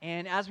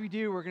as we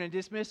do, we're going to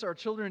dismiss our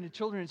children to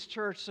Children's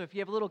Church. So if you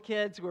have little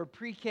kids who are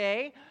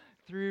pre-K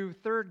through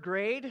third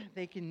grade,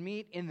 they can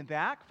meet in the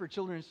back for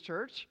Children's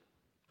Church.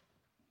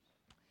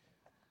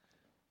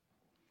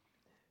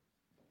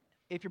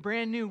 If you're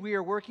brand new, we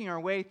are working our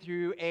way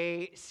through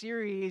a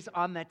series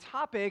on the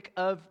topic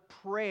of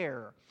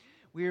prayer.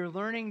 We are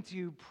learning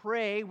to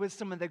pray with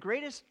some of the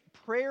greatest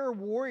prayer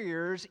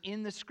warriors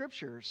in the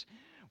Scriptures.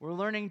 We're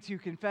learning to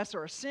confess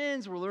our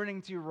sins. We're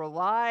learning to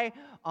rely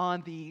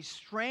on the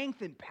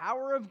strength and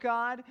power of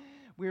God.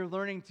 We're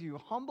learning to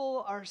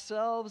humble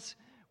ourselves.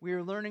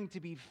 We're learning to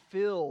be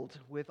filled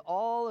with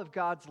all of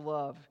God's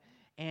love.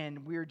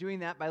 And we're doing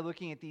that by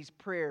looking at these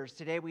prayers.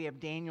 Today we have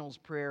Daniel's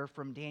prayer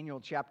from Daniel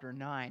chapter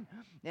 9.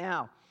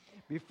 Now,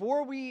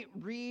 before we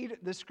read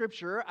the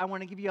scripture, I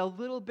want to give you a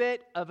little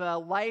bit of a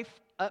life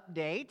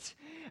update.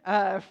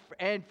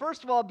 And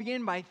first of all,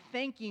 begin by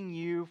thanking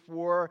you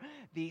for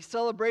the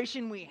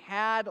celebration we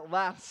had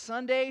last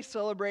Sunday,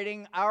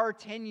 celebrating our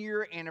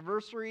 10-year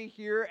anniversary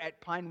here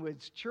at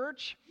Pinewoods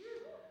Church.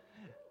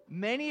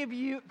 Many of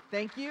you,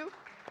 thank you.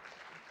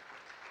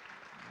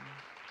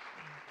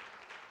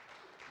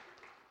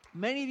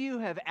 Many of you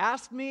have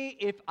asked me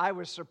if I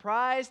was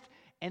surprised,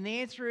 and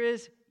the answer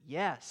is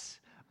yes.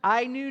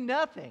 I knew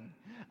nothing.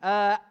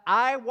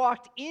 I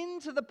walked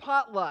into the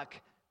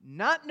potluck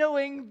not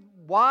knowing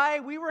why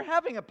we were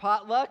having a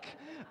potluck,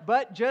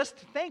 but just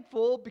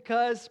thankful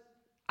because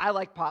I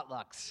like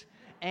potlucks.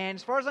 And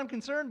as far as I'm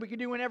concerned, we could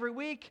do one every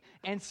week.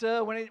 And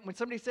so when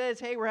somebody says,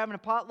 hey, we're having a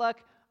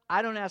potluck,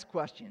 I don't ask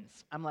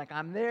questions. I'm like,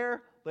 I'm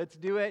there. Let's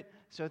do it.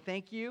 So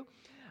thank you.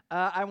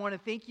 I want to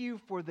thank you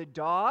for the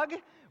dog.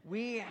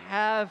 We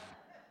have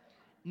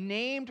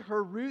named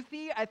her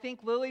Ruthie. I think,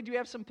 Lily, do you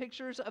have some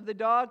pictures of the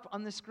dog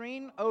on the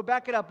screen? Oh,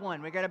 back it up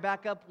one. We got to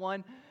back up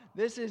one.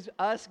 This is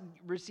us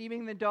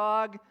receiving the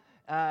dog.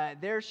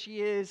 There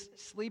she is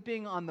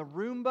sleeping on the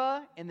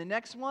Roomba in the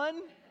next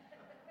one.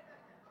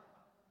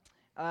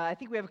 I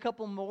think we have a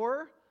couple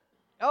more.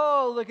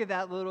 Oh, look at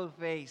that little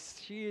face.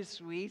 She is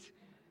sweet.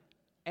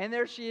 And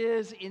there she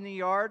is in the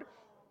yard.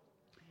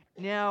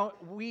 Now,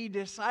 we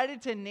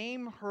decided to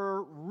name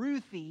her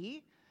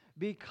Ruthie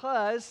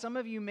because some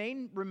of you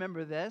may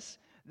remember this.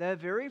 The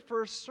very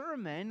first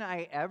sermon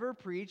I ever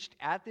preached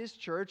at this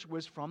church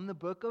was from the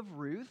book of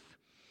Ruth.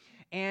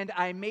 And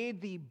I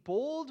made the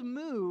bold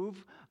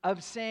move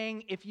of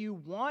saying, if you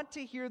want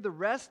to hear the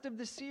rest of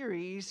the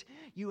series,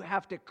 you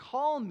have to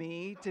call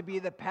me to be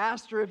the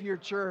pastor of your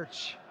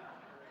church.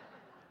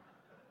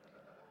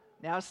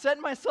 Now,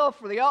 setting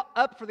myself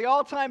up for the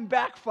all-time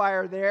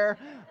backfire there,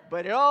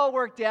 but it all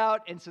worked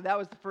out, and so that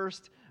was the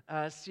first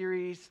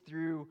series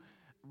through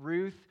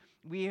Ruth.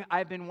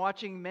 I've been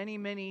watching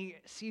many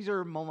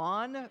Cesar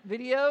Millan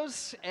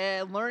videos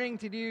and learning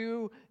to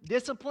do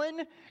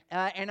discipline,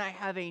 and I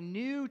have a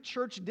new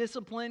church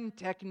discipline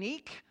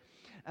technique.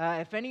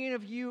 If any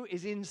of you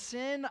is in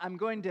sin, I'm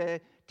going to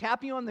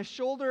tap you on the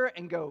shoulder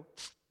and go,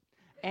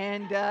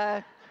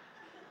 and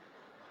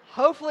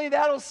hopefully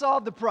that'll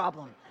solve the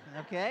problem,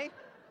 okay?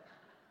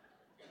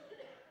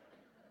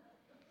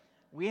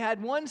 We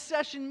had one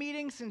session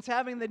meeting since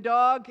having the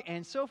dog,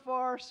 and so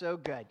far, so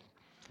good.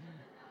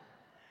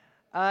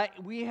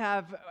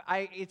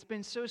 It's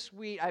been so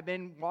sweet. I've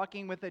been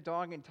walking with the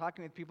dog and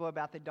talking with people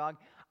about the dog.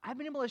 I've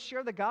been able to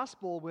share the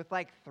gospel with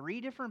like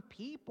 3 different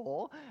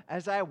people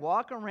as I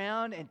walk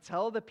around and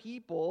tell the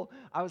people.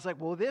 I was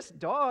like, well, this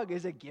dog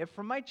is a gift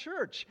from my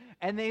church.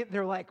 And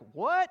they're like,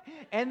 what?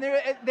 And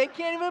they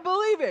can't even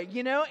believe it,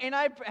 you know? And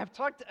I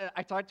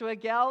talked to a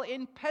gal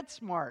in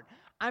PetSmart.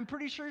 I'm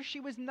pretty sure she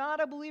was not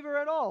a believer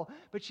at all.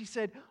 But she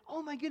said,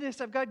 oh my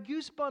goodness, I've got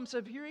goosebumps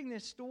of hearing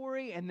this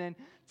story and then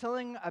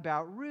telling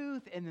about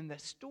Ruth and then the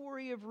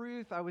story of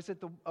Ruth. I was at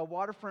a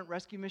waterfront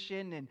rescue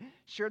mission and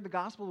shared the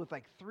gospel with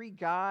like 3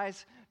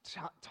 guys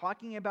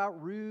talking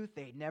about Ruth.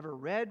 They'd never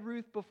read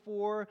Ruth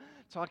before,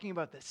 talking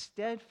about the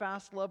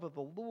steadfast love of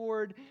the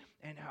Lord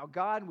and how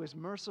God was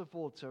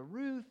merciful to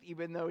Ruth,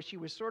 even though she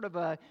was sort of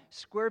a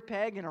square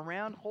peg in a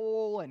round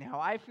hole, and how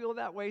I feel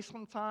that way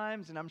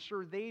sometimes, and I'm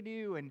sure they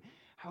do, and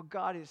how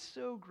God is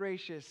so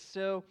gracious.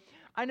 So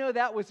I know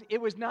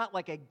it was not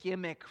like a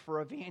gimmick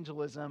for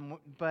evangelism,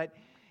 but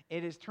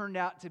it has turned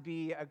out to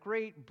be a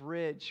great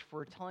bridge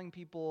for telling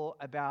people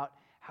about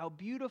how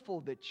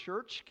beautiful the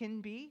church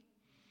can be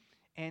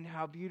and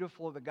how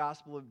beautiful the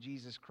gospel of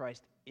Jesus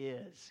Christ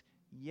is.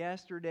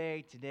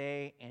 Yesterday,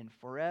 today, and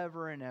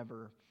forever and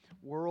ever.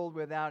 World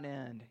without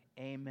end.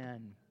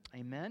 Amen.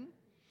 Amen.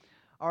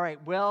 All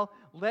right, well,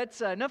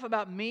 enough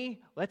about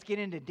me. Let's get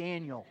into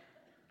Daniel.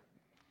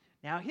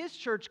 Now, his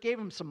church gave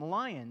him some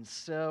lions,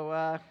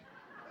 so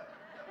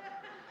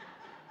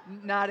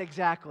not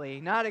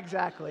exactly.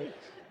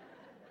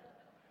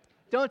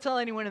 Don't tell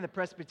anyone in the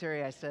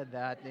presbytery I said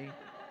that.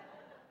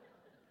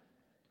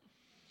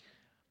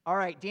 All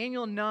right,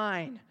 Daniel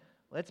 9.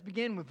 Let's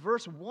begin with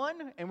verse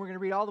 1, and we're going to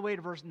read all the way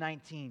to verse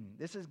 19.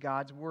 This is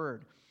God's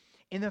word.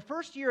 In the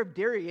first year of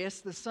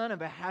Darius, the son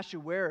of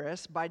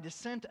Ahasuerus, by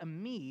descent a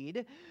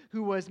Mede,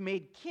 who was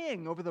made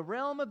king over the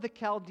realm of the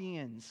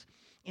Chaldeans,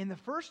 In the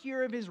first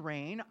year of his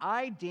reign,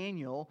 I,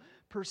 Daniel,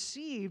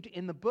 perceived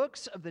in the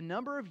books of the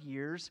number of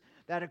years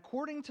that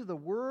according to the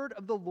word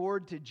of the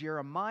Lord to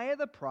Jeremiah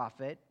the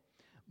prophet,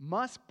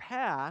 must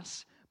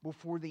pass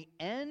before the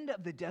end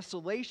of the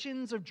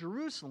desolations of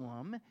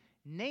Jerusalem,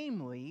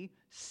 namely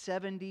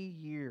 70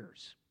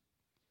 years.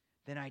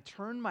 Then I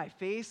turned my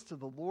face to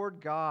the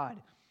Lord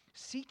God,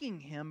 seeking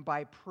him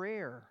by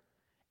prayer,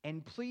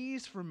 and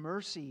pleas for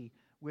mercy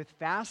with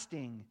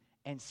fasting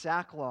and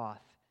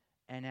sackcloth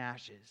and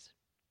ashes.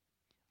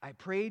 I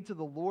prayed to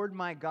the Lord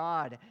my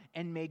God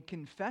and made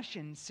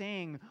confession,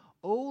 saying,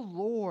 O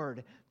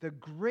Lord, the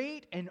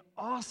great and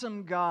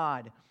awesome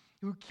God,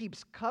 who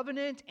keeps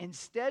covenant and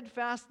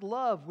steadfast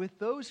love with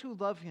those who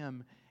love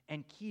him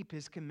and keep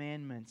his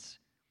commandments.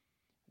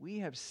 We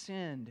have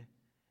sinned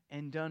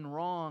and done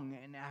wrong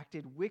and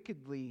acted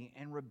wickedly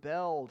and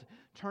rebelled,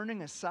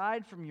 turning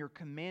aside from your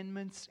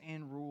commandments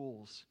and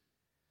rules.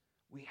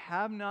 We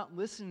have not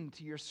listened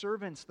to your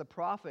servants, the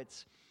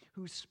prophets,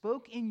 who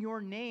spoke in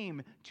your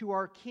name to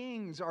our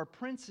kings, our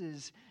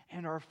princes,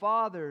 and our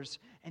fathers,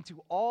 and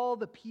to all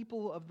the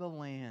people of the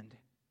land.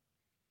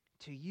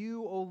 To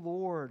you, O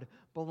Lord,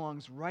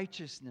 belongs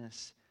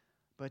righteousness,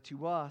 but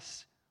to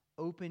us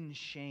open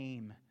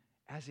shame,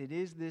 as it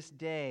is this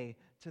day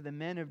to the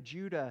men of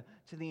Judah,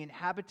 to the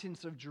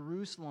inhabitants of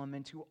Jerusalem,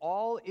 and to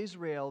all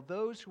Israel,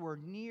 those who are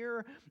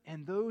near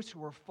and those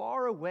who are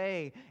far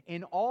away,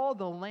 in all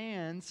the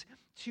lands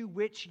to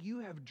which you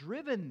have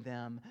driven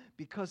them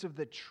because of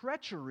the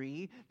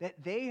treachery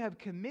that they have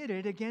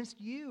committed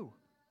against you.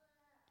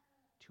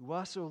 To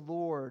us, O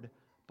Lord,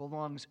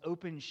 belongs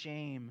open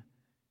shame,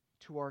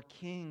 to our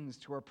kings,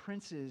 to our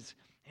princes,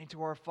 and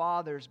to our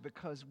fathers,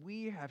 because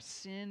we have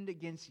sinned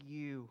against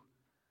you.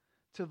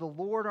 To the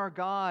Lord our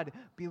God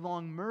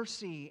belong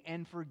mercy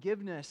and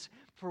forgiveness,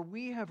 for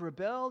we have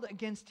rebelled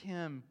against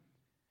him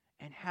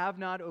and have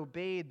not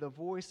obeyed the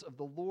voice of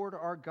the Lord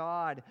our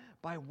God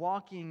by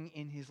walking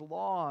in his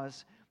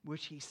laws,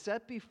 which he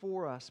set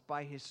before us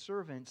by his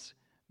servants,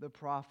 the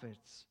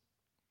prophets.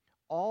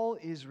 All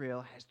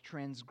Israel has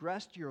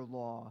transgressed your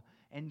law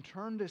and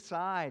turned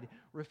aside,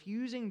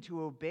 refusing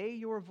to obey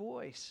your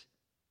voice.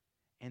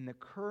 And the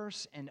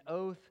curse and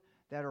oath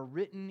that are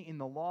written in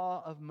the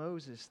law of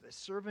Moses, the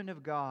servant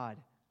of God,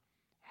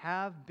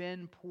 have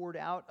been poured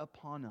out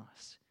upon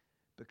us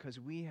because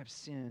we have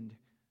sinned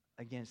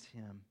against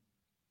him.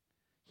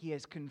 He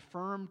has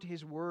confirmed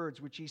his words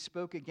which he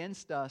spoke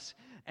against us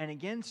and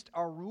against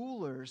our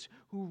rulers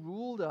who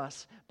ruled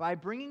us by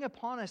bringing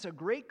upon us a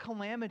great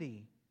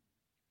calamity.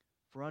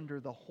 For under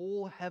the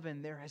whole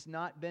heaven there has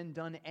not been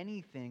done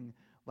anything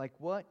like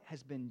what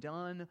has been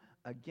done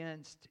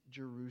against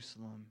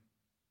Jerusalem.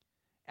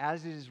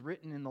 As it is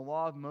written in the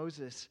law of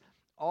Moses,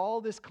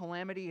 all this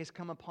calamity has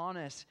come upon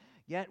us,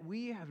 yet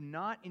we have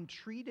not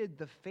entreated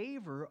the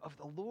favor of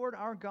the Lord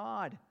our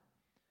God,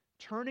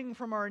 turning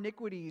from our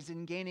iniquities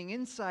and gaining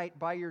insight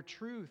by your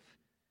truth.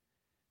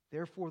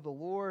 Therefore the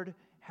Lord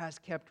has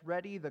kept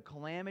ready the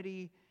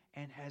calamity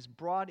and has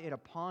brought it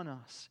upon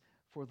us.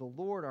 For the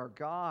Lord our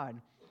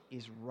God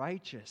is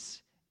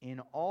righteous in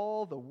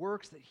all the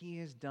works that he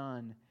has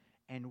done,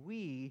 and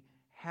we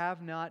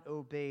have not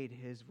obeyed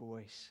his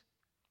voice.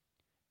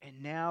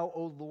 And now,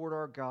 O Lord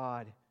our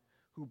God,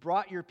 who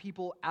brought your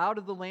people out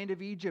of the land of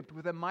Egypt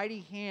with a mighty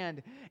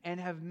hand and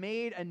have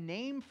made a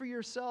name for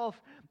yourself,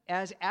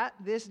 as at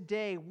this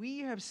day we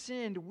have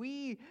sinned,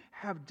 we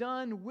have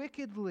done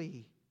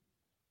wickedly.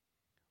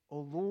 O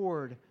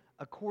Lord,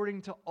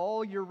 according to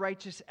all your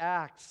righteous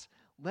acts,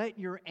 let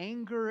your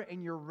anger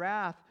and your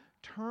wrath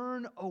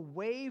turn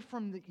away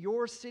from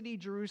your city,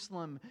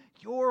 Jerusalem,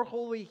 your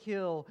holy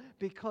hill,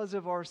 because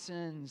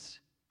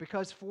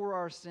for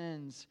our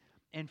sins,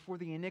 and for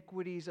the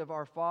iniquities of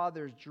our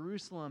fathers.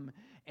 Jerusalem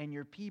and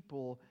your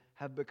people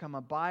have become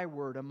a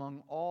byword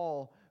among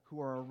all who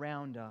are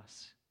around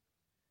us.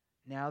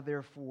 Now,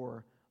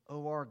 therefore,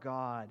 O our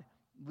God,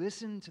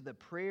 listen to the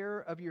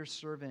prayer of your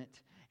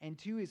servant and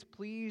to his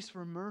pleas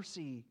for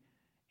mercy,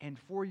 and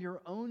for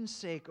your own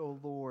sake, O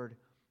Lord,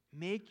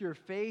 make your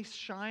face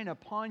shine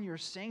upon your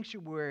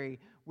sanctuary,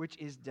 which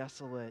is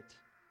desolate.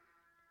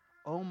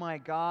 O my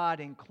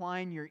God,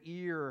 incline your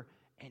ear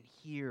and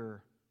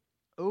hear.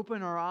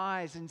 Open our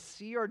eyes and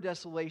see our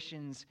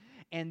desolations,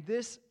 and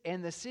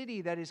the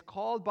city that is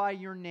called by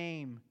your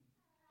name.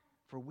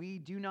 For we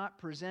do not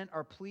present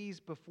our pleas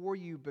before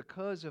you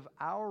because of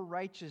our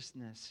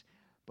righteousness,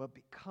 but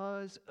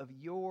because of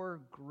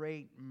your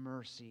great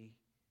mercy.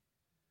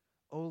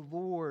 O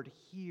Lord,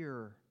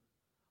 hear.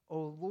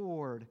 O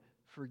Lord,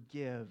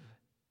 forgive.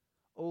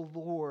 O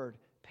Lord,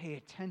 pay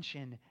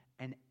attention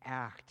and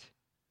act.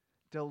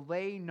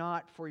 Delay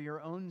not for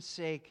your own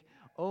sake,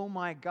 O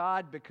my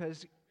God,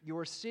 because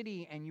your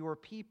city and your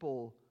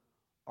people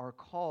are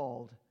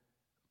called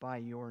by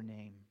your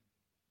name.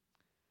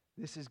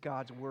 This is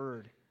God's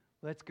word.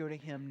 Let's go to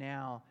him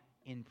now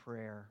in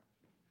prayer.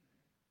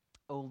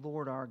 O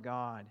Lord our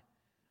God,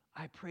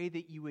 I pray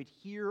that you would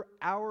hear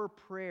our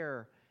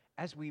prayer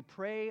as we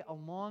pray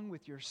along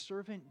with your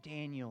servant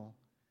Daniel.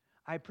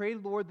 I pray,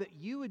 Lord, that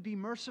you would be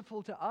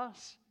merciful to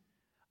us.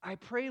 I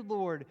pray,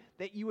 Lord,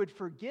 that you would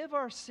forgive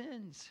our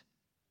sins.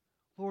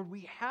 Lord,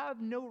 we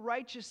have no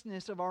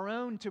righteousness of our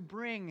own to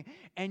bring,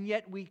 and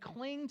yet we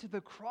cling to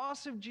the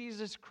cross of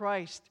Jesus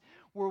Christ,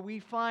 where we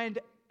find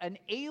an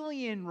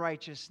alien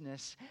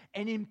righteousness,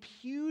 an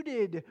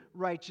imputed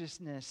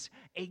righteousness,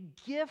 a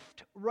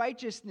gift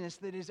righteousness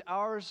that is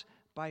ours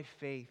by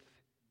faith.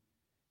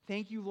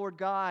 Thank you, Lord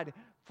God,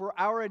 for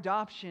our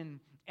adoption,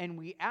 and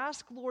we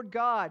ask, Lord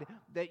God,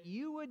 that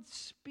you would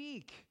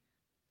speak,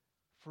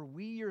 for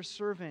we, your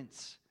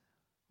servants,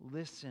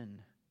 listen.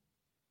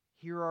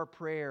 Hear our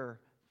prayer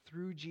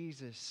through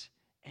Jesus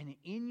and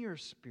in your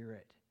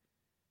Spirit.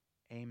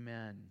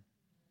 Amen.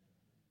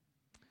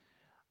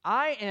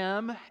 I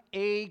am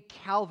a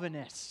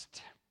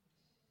Calvinist.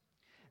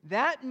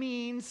 That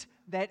means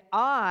that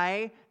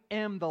I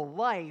am the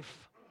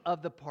life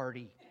of the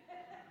party.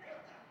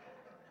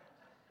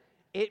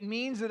 It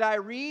means that I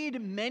read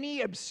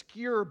many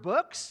obscure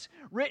books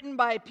written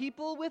by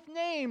people with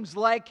names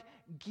like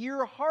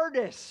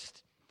Gerhardus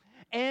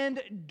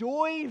and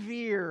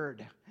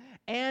Doiveard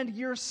and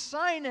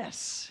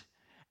Ursinus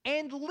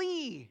and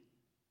Lee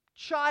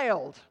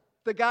Child,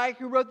 the guy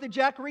who wrote the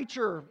Jack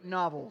Reacher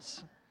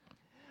novels.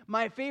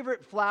 My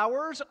favorite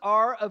flowers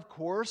are, of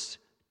course,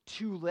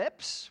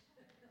 tulips.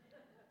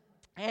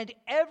 And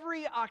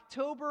every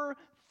October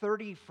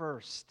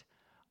 31st,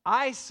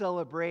 I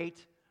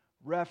celebrate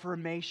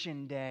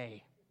Reformation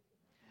Day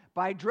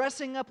by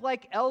dressing up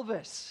like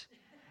Elvis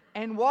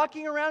and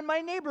walking around my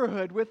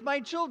neighborhood with my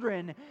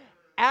children,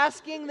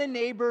 asking the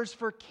neighbors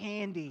for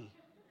candy,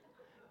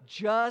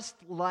 just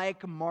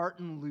like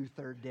Martin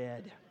Luther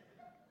did.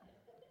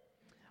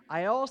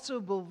 I also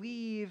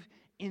believe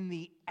in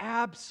the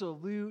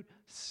absolute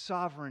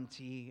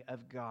sovereignty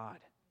of God.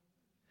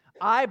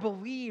 I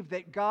believe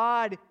that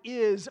God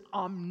is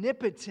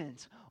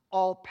omnipotent,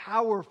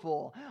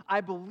 all-powerful.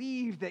 I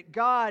believe that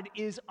God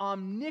is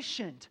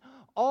omniscient,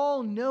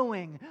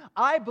 all-knowing.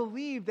 I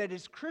believe that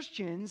as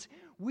Christians,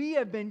 we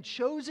have been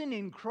chosen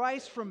in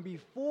Christ from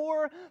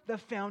before the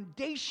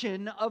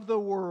foundation of the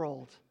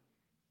world.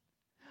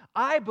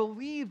 I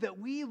believe that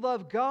we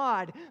love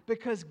God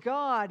because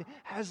God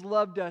has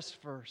loved us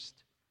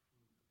first.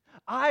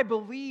 I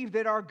believe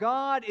that our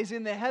God is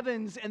in the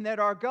heavens and that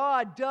our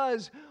God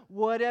does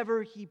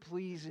whatever He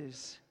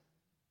pleases.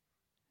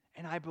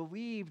 And I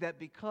believe that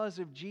because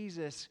of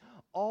Jesus,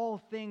 all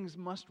things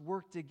must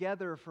work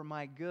together for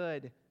my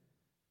good,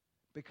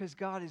 because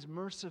God is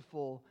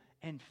merciful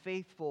and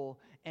faithful,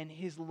 and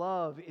His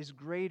love is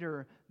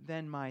greater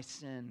than my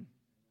sin.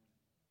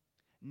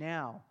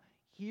 Now,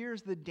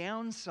 here's the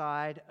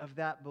downside of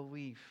that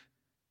belief.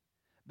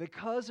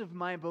 Because of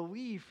my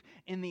belief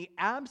in the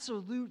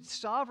absolute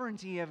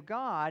sovereignty of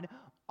God,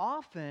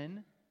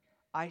 often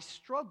I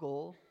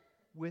struggle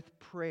with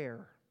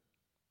prayer.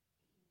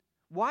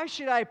 Why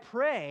should I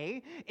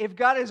pray if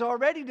God has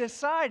already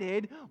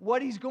decided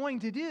what He's going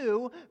to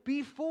do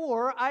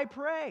before I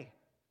pray?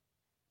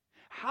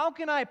 How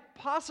can I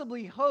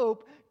possibly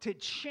hope to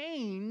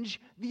change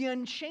the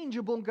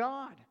unchangeable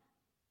God?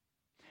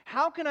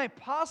 How can I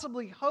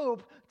possibly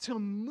hope to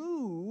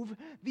move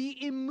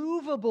the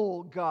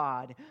immovable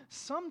God?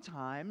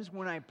 Sometimes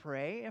when I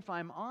pray, if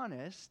I'm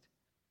honest,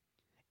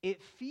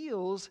 it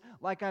feels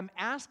like I'm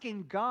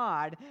asking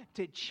God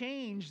to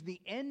change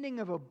the ending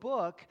of a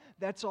book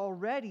that's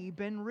already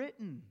been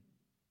written.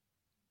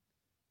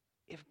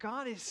 If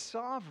God is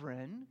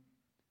sovereign,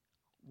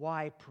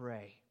 why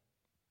pray?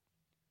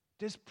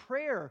 Does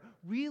prayer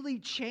really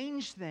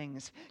change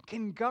things?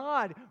 Can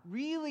God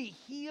really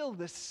heal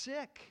the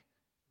sick?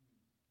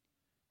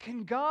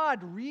 Can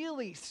God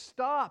really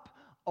stop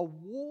a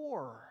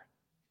war?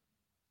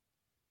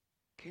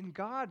 Can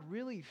God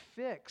really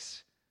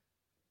fix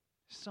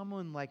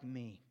someone like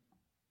me?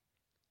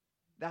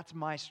 That's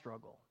my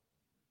struggle.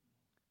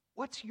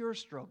 What's your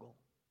struggle?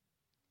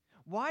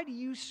 Why do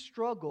you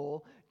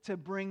struggle to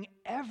bring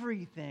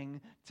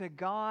everything to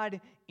God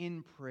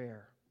in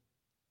prayer?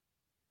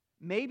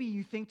 Maybe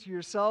you think to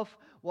yourself,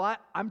 well,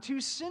 I'm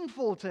too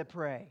sinful to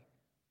pray.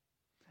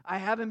 I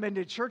haven't been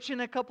to church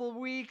in a couple of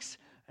weeks,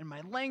 and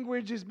my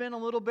language has been a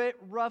little bit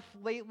rough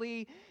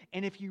lately.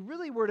 And if you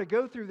really were to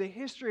go through the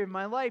history of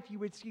my life, you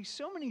would see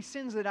so many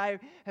sins that I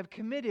have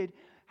committed.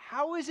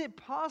 How is it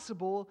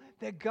possible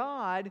that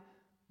God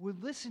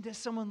would listen to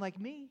someone like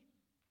me?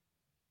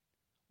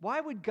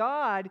 Why would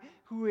God,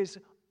 who is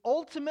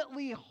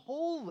ultimately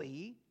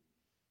holy,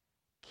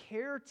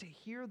 care to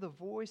hear the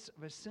voice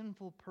of a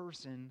sinful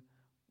person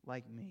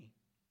like me?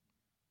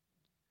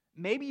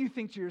 Maybe you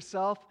think to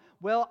yourself,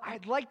 well,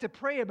 I'd like to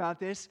pray about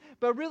this,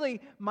 but really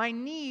my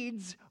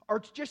needs are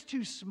just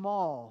too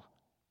small.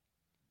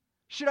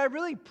 Should I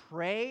really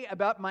pray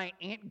about my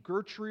Aunt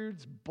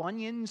Gertrude's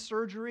bunion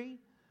surgery?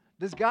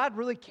 Does God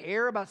really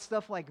care about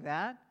stuff like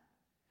that?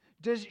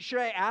 Should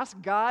I ask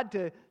God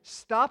to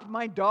stop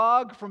my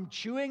dog from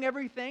chewing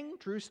everything?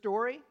 True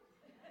story.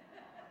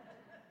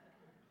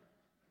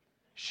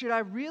 Should I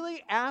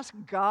really ask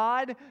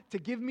God to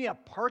give me a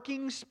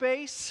parking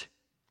space?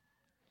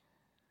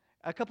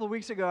 A couple of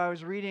weeks ago, I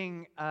was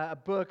reading a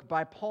book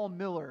by Paul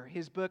Miller,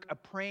 his book, A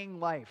Praying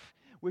Life,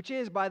 which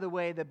is, by the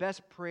way, the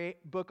best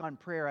book on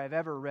prayer I've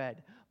ever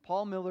read.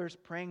 Paul Miller's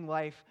Praying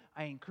Life.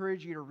 I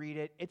encourage you to read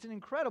it. It's an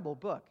incredible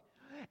book.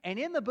 And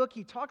in the book,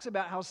 he talks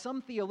about how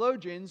some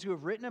theologians who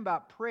have written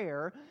about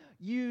prayer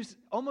use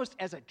almost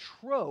as a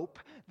trope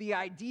the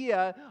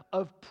idea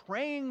of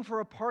praying for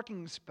a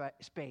parking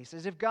space,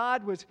 as if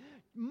God was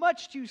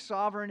much too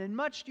sovereign and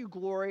much too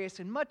glorious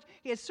and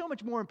he has so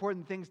much more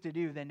important things to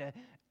do than to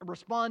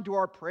respond to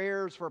our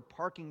prayers for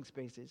parking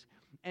spaces.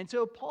 And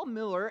so Paul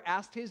Miller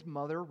asked his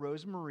mother,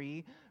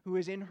 Rosemarie, who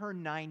is in her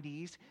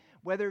 90s,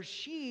 whether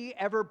she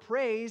ever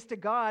prays to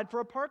God for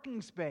a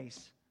parking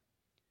space.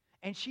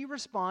 And she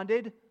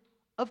responded,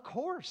 "Of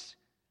course.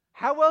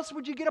 How else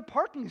would you get a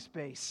parking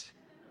space?"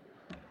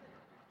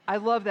 I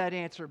love that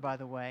answer, by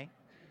the way.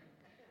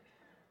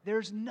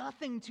 There's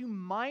nothing too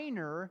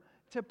minor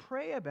to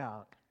pray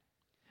about.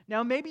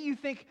 Now, maybe you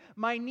think,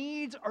 my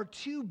needs are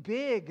too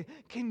big.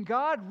 Can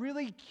God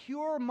really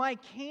cure my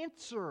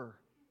cancer?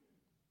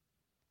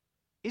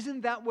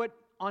 Isn't that what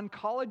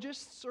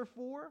oncologists are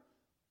for?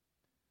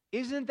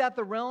 Isn't that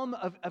the realm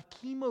of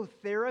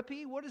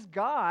chemotherapy? What does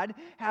God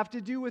have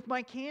to do with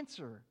my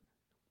cancer?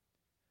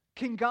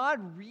 Can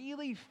God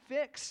really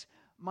fix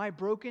my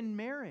broken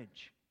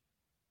marriage?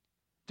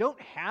 Don't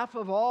half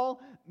of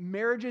all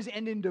marriages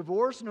end in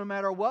divorce no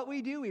matter what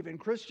we do, even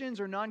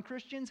Christians or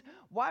non-Christians?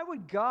 Why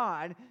would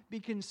God be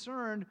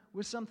concerned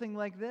with something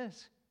like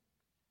this?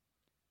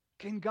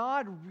 Can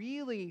God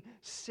really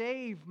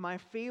save my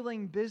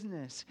failing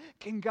business?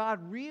 Can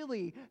God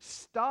really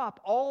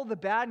stop all the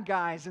bad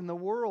guys in the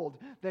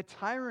world, the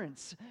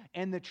tyrants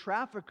and the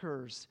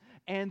traffickers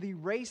and the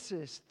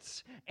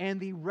racists and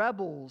the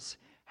rebels?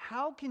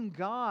 How can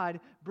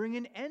God bring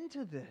an end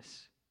to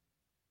this?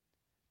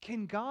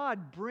 Can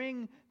God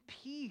bring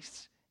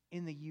peace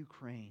in the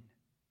Ukraine?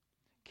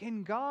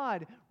 Can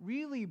God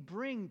really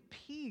bring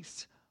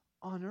peace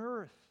on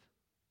earth?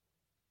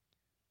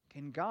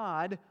 Can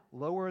God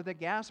lower the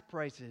gas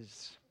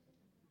prices?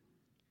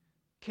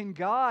 Can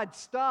God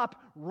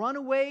stop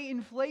runaway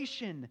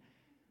inflation?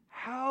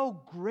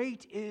 How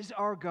great is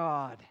our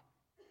God?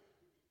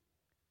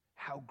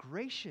 How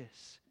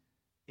gracious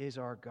is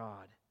our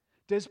God?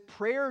 Does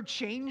prayer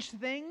change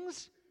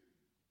things?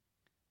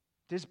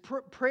 Does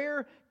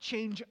prayer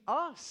change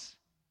us?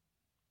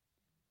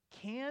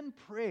 Can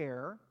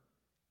prayer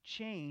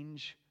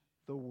change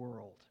the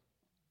world?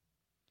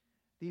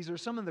 These are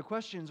some of the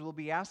questions we'll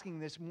be asking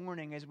this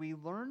morning as we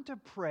learn to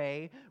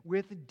pray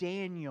with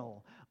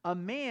Daniel, a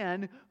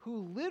man who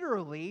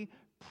literally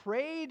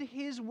prayed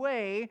his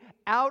way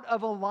out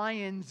of a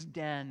lion's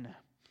den.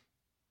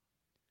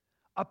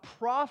 A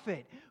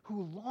prophet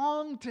who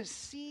longed to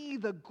see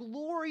the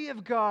glory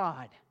of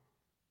God.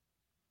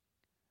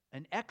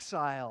 An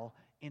exile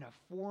in a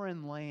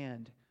foreign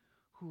land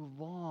who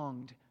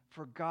longed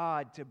for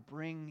God to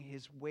bring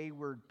his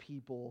wayward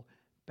people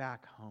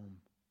back home.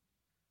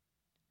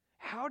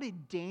 How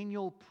did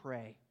Daniel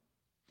pray?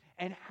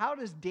 And how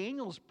does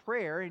Daniel's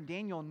prayer in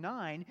Daniel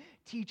 9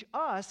 teach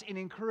us and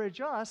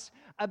encourage us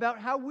about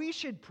how we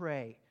should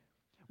pray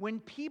when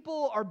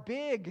people are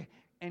big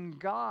and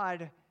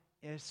God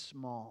is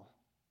small?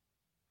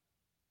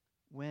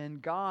 When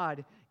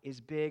God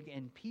is big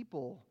and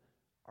people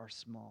are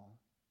small?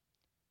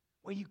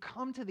 When you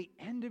come to the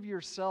end of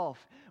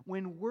yourself,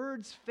 when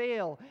words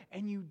fail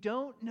and you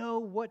don't know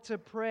what to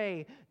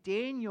pray,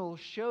 Daniel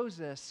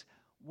shows us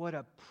what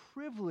a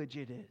privilege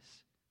it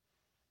is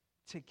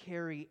to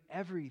carry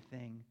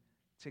everything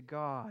to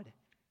God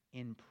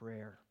in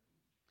prayer.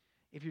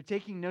 If you're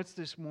taking notes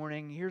this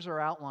morning, here's our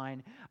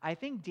outline. I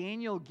think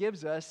Daniel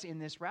gives us in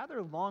this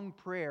rather long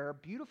prayer,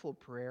 beautiful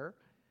prayer,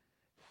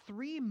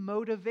 3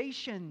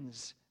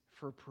 motivations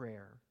for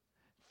prayer.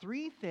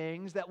 3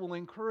 things that will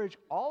encourage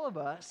all of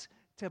us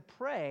to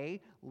pray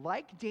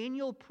like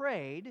Daniel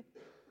prayed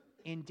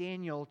in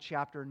Daniel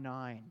chapter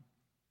 9.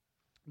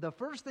 The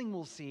first thing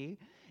we'll see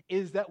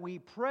is that we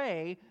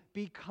pray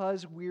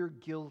because we're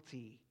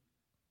guilty.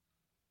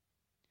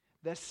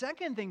 The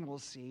second thing we'll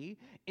see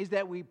is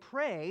that we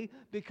pray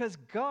because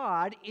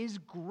God is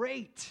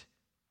great.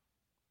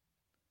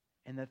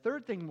 And the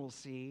third thing we'll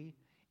see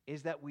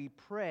is that we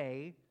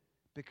pray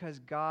because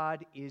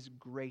God is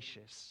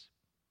gracious,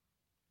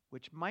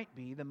 which might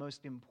be the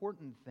most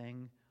important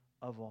thing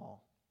of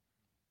all.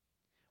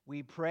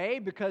 We pray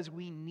because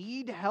we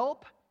need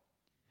help.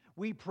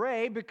 We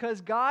pray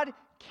because God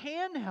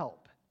can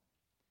help.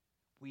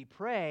 We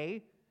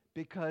pray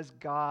because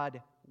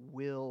God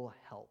will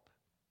help.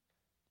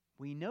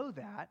 We know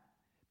that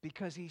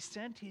because He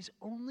sent His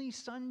only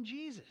Son,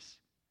 Jesus,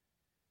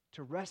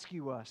 to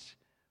rescue us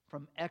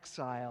from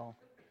exile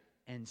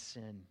and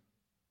sin.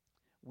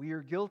 We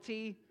are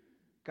guilty,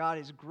 God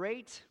is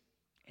great,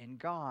 and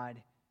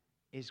God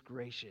is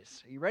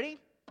gracious. Are you ready?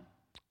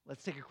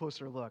 Let's take a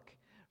closer look.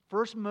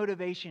 First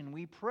motivation,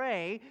 we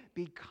pray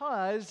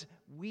because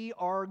we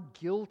are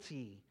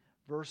guilty.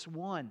 Verse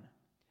 1.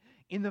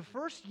 In the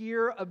first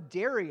year of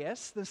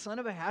Darius, the son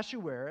of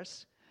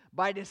Ahasuerus,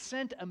 by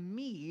descent a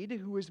Mede,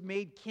 who was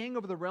made king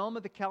over the realm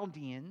of the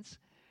Chaldeans.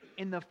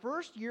 In the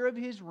first year of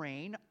his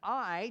reign,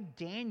 I,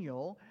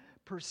 Daniel,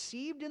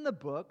 perceived in the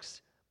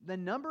books the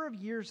number of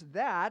years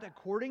that,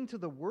 according to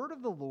the word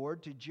of the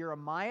Lord to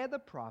Jeremiah the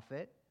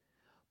prophet,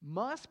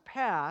 must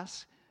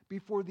pass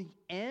before the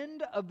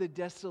end of the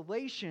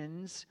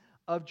desolations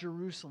of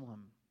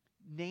Jerusalem,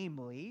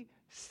 namely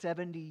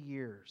 70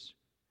 years.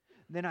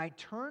 Then I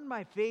turned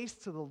my face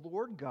to the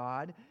Lord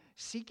God,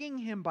 seeking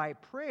him by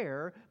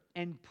prayer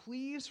and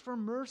pleas for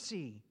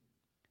mercy,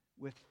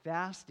 with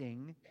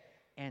fasting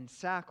and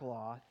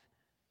sackcloth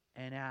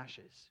and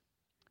ashes.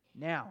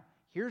 Now,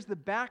 here's the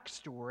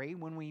backstory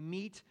when we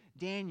meet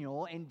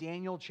Daniel in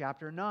Daniel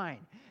chapter 9.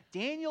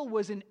 Daniel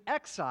was in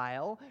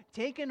exile,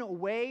 taken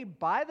away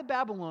by the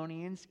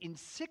Babylonians in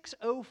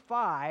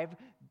 605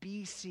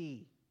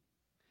 BC.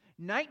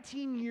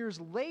 19 years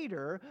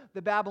later,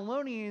 the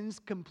Babylonians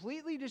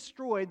completely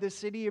destroyed the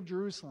city of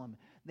Jerusalem.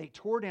 They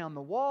tore down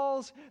the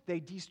walls, they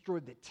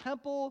destroyed the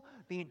temple,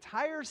 the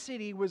entire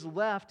city was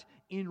left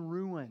in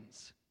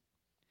ruins.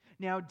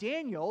 Now,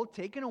 Daniel,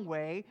 taken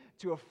away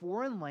to a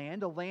foreign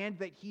land, a land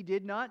that he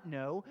did not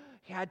know,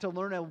 he had to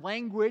learn a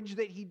language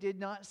that he did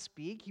not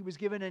speak. He was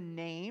given a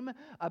name,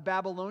 a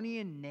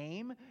Babylonian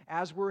name,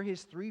 as were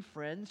his three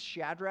friends,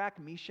 Shadrach,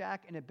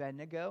 Meshach, and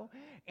Abednego.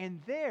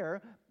 And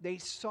there, they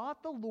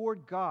sought the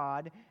Lord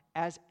God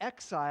as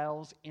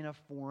exiles in a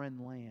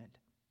foreign land.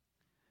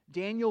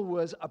 Daniel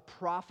was a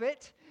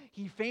prophet.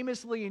 He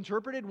famously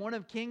interpreted one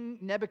of King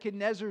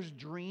Nebuchadnezzar's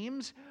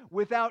dreams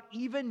without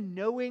even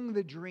knowing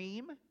the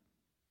dream.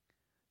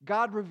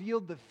 God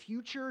revealed the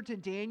future to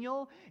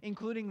Daniel,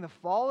 including the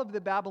fall of the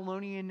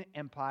Babylonian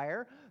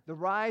Empire, the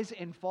rise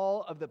and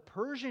fall of the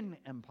Persian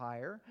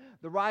Empire,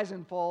 the rise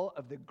and fall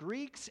of the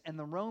Greeks and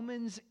the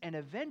Romans, and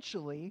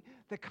eventually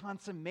the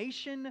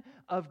consummation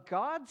of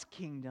God's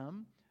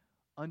kingdom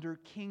under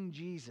King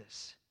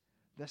Jesus,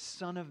 the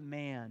Son of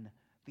Man,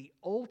 the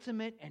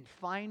ultimate and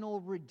final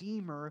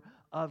Redeemer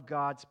of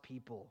God's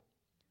people.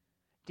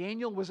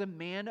 Daniel was a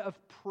man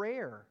of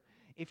prayer.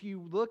 If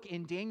you look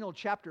in Daniel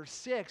chapter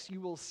 6,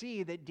 you will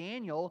see that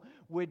Daniel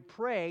would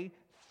pray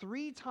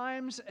 3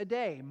 times a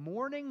day,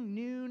 morning,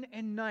 noon,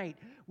 and night,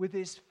 with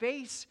his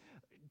face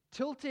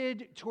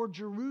tilted toward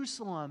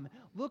Jerusalem,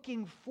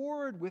 looking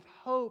forward with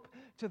hope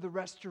to the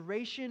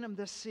restoration of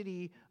the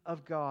city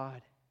of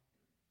God.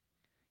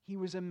 He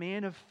was a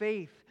man of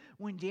faith.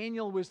 When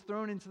Daniel was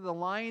thrown into the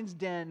lion's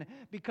den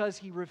because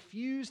he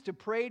refused to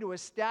pray to a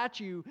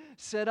statue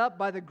set up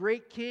by the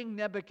great king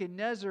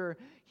Nebuchadnezzar,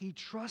 he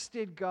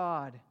trusted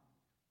God,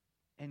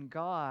 and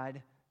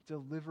God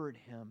delivered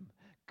him.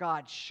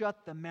 God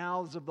shut the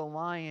mouths of the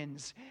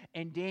lions,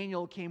 and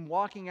Daniel came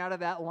walking out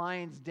of that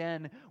lion's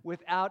den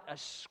without a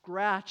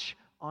scratch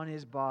on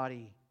his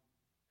body.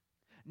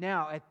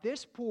 Now, at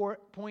this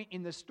point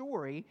in the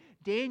story,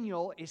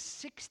 Daniel is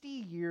 60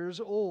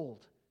 years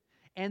old.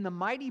 And the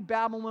mighty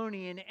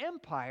Babylonian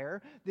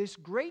Empire, this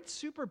great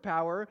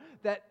superpower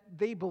that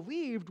they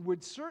believed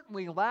would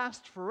certainly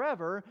last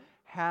forever,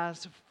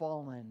 has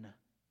fallen.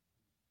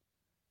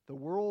 The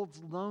world's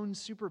lone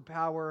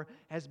superpower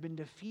has been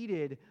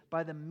defeated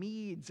by the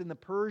Medes and the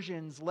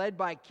Persians, led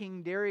by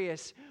King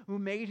Darius, who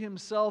made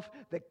himself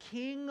the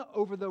king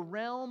over the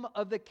realm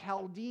of the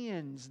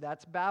Chaldeans.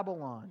 That's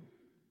Babylon.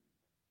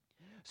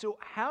 So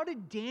how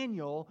did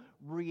Daniel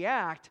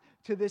react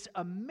to this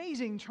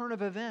amazing turn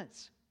of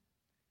events?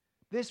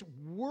 This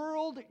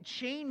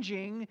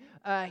world-changing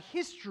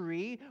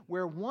history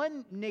where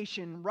one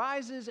nation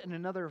rises and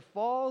another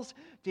falls.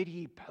 Did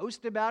he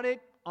post about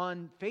it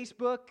on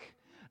Facebook?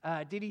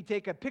 Did he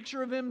take a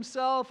picture of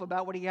himself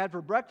about what he had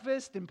for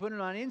breakfast and put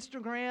it on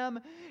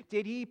Instagram?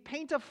 Did he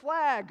paint a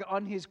flag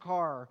on his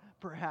car,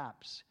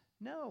 perhaps?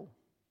 No.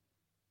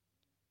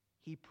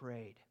 He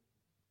prayed.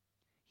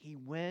 He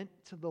went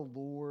to the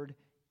Lord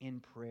in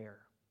prayer.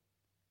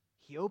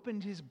 He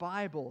opened his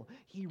Bible.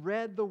 He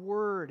read the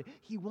Word.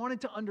 He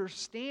wanted to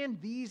understand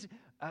these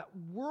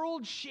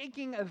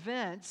world-shaking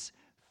events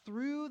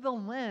through the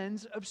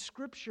lens of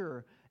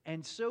Scripture.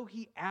 And so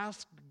he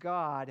asked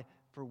God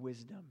for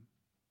wisdom.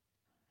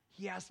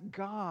 He asked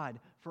God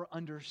for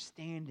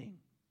understanding.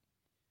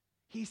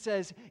 He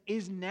says,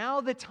 "Is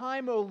now the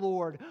time, O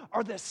Lord?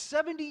 Are the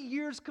 70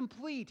 years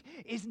complete?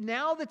 Is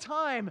now the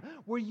time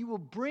where you will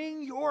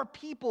bring your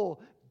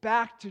people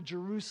back to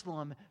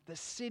Jerusalem, the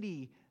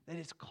city that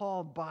is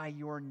called by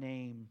your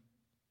name?"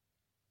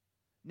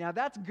 Now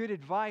that's good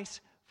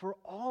advice for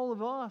all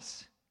of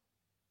us.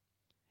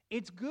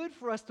 It's good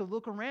for us to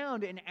look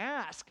around and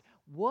ask,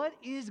 what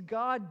is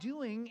God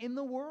doing in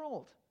the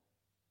world?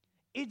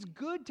 It's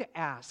good to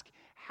ask,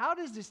 how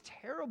does this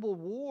terrible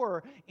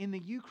war in the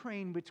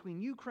Ukraine, between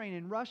Ukraine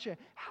and Russia,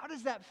 how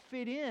does that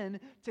fit in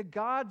to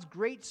God's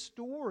great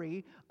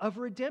story of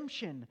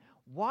redemption?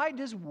 Why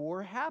does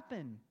war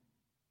happen?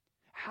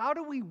 How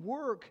do we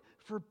work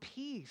for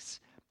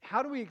peace?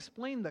 How do we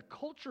explain the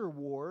culture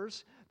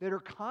wars that are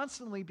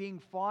constantly being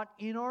fought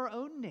in our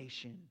own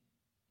nation?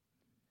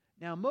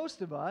 Now,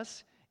 most of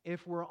us,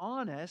 if we're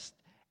honest,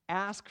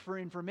 ask for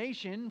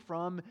information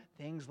from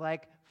things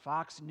like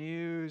Fox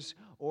News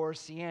or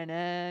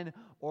CNN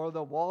or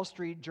the Wall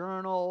Street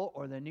Journal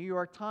or the New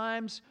York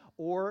Times,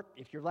 or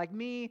if you're like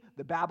me,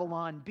 the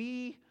Babylon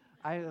Bee.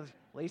 At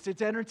least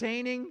it's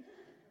entertaining.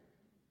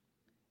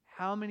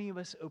 How many of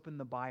us open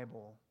the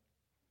Bible?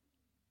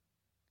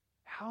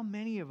 How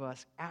many of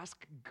us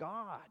ask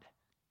God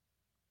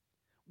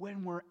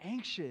when we're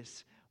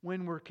anxious,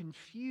 when we're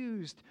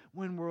confused,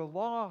 when we're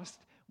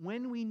lost,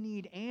 when we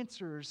need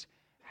answers?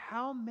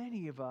 How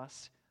many of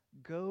us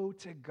go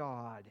to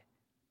God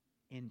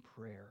in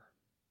prayer?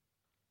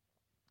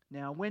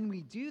 Now, when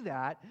we do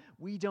that,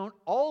 we don't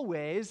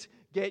always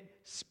get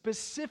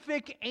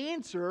specific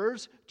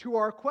answers to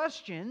our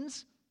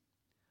questions,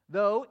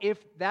 though if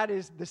that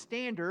is the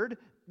standard,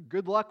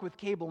 good luck with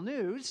cable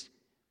news.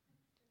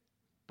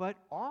 But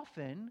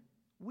often,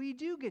 we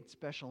do get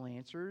special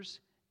answers,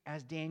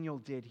 as Daniel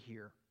did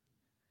here.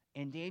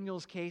 In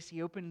Daniel's case,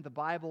 he opened the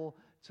Bible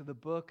to the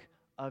book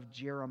of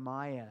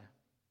Jeremiah.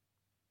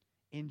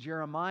 In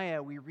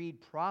Jeremiah, we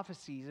read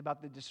prophecies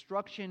about the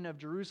destruction of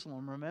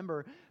Jerusalem.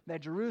 Remember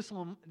that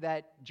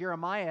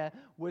Jeremiah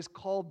was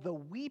called the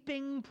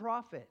weeping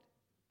prophet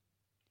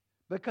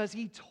because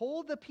he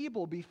told the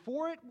people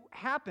before it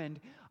happened,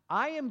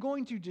 I am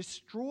going to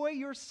destroy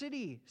your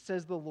city,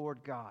 says the Lord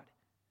God.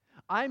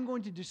 I'm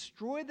going to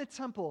destroy the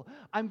temple.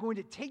 I'm going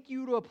to take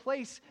you to a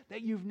place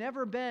that you've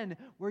never been,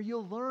 where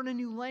you'll learn a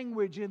new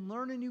language and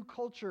learn a new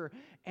culture,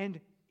 and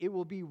it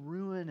will be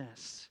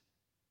ruinous.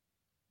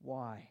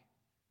 Why?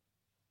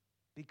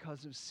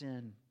 Because of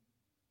sin,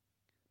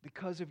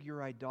 because of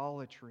your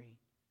idolatry,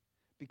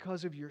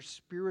 because of your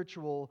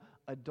spiritual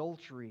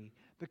adultery,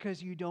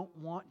 because you don't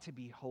want to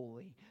be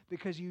holy,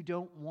 because you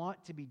don't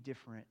want to be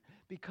different,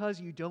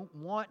 because you don't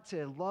want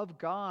to love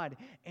God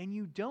and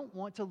you don't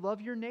want to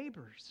love your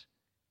neighbors.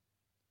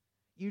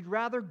 You'd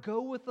rather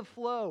go with the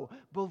flow,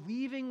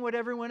 believing what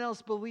everyone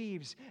else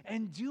believes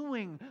and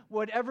doing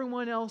what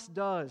everyone else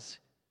does.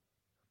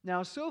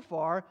 Now, so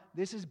far,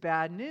 this is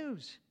bad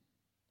news.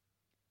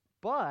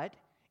 But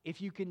if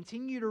you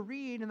continue to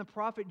read in the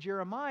prophet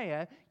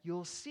Jeremiah,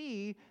 you'll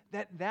see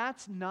that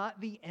that's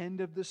not the end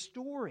of the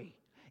story.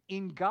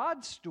 In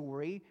God's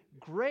story,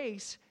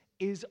 grace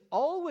is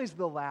always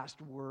the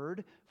last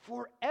word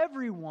for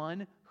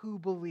everyone who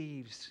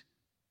believes.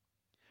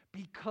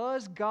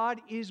 Because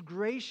God is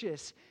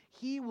gracious,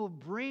 He will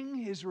bring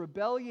His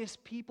rebellious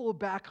people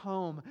back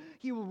home.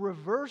 He will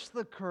reverse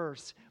the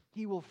curse.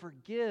 He will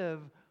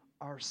forgive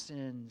our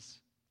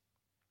sins.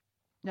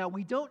 Now,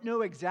 we don't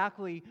know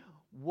exactly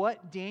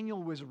what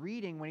Daniel was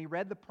reading when he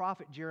read the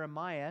prophet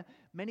Jeremiah.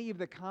 Many of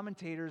the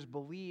commentators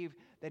believe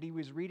that he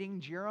was reading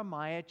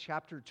Jeremiah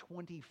chapter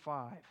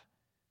 25.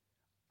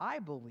 I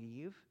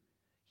believe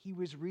he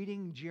was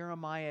reading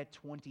Jeremiah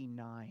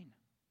 29.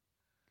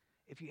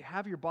 If you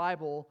have your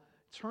Bible,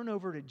 turn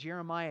over to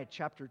Jeremiah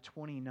chapter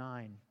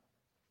 29.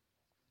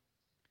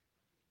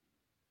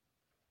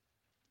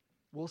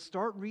 We'll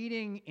start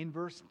reading in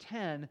verse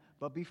 10,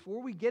 but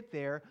before we get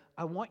there,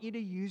 I want you to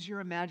use your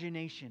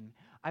imagination.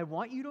 I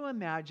want you to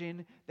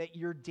imagine that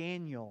you're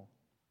Daniel.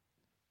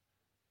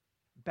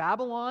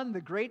 Babylon, the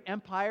great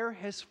empire,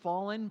 has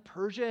fallen.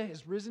 Persia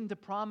has risen to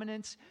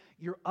prominence.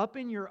 You're up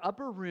in your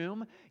upper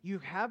room. You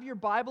have your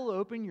Bible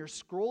open. Your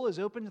scroll is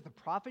open to the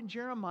prophet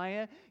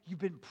Jeremiah. You've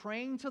been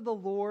praying to the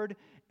Lord,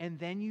 and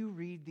then you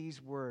read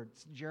these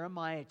words.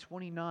 Jeremiah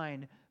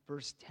 29,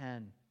 verse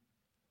 10.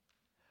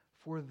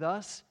 For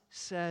thus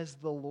says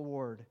the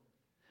Lord,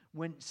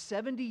 when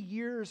 70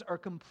 years are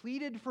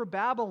completed for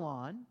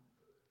Babylon,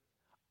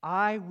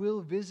 I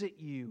will visit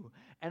you,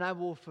 and I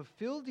will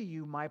fulfill to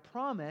you my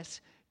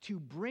promise to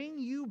bring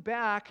you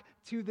back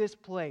to this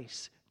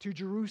place, to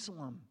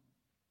Jerusalem.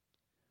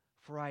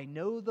 For I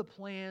know the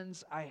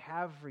plans I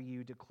have for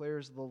you,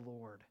 declares the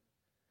Lord.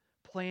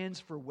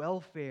 Plans for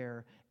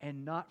welfare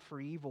and not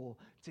for evil,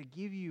 to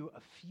give you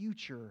a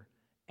future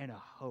and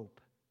a hope.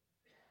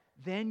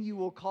 Then you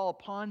will call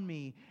upon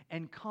me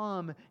and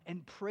come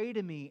and pray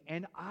to me,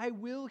 and I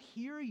will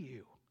hear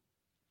you.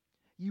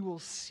 You will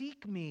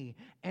seek me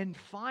and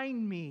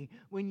find me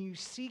when you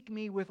seek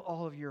me with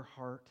all of your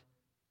heart.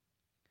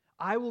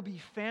 I will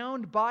be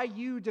found by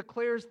you,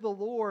 declares the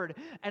Lord,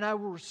 and I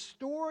will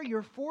restore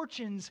your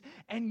fortunes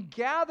and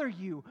gather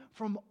you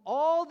from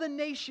all the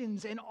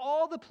nations and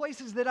all the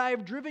places that I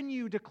have driven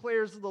you,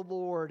 declares the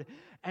Lord,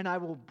 and I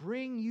will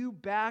bring you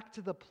back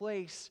to the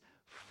place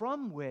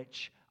from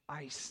which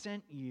I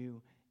sent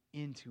you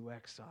into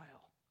exile.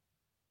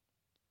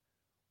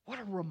 What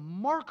a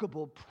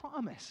remarkable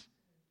promise.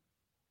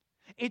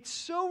 It's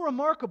so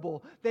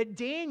remarkable that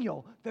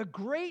Daniel, the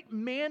great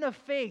man of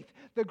faith,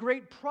 the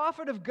great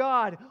prophet of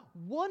God,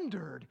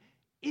 wondered,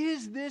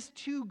 is this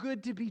too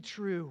good to be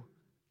true?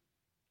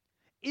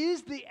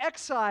 Is the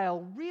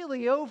exile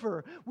really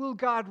over? Will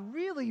God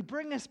really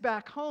bring us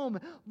back home?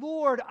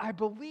 Lord, I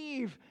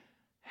believe.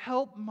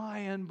 Help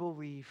my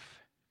unbelief.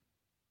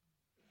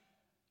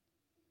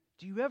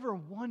 Do you ever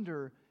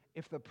wonder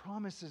if the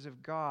promises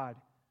of God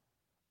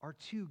are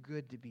too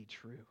good to be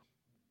true?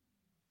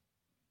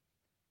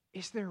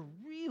 Is there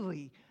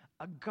really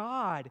a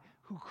God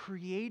who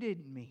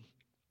created me?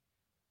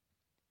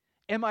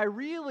 Am I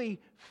really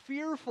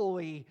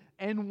fearfully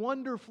and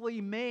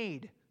wonderfully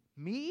made?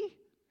 Me?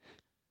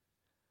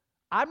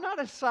 I'm not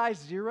a size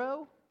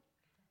 0.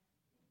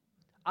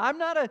 I'm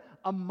not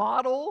a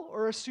model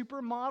or a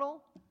supermodel.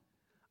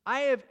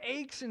 I have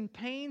aches and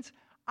pains.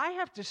 I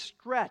have to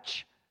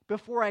stretch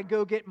before I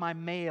go get my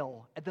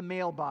mail at the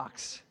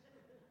mailbox.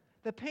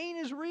 The pain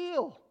is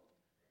real.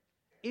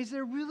 Is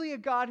there really a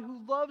God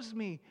who loves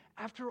me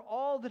after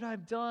all that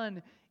I've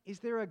done? Is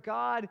there a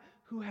God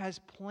who has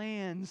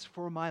plans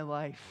for my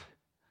life?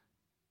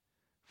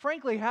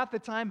 Frankly, half the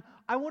time,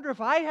 I wonder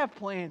if I have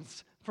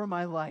plans for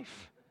my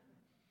life.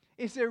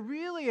 Is there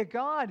really a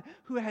God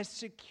who has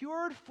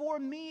secured for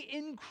me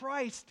in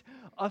Christ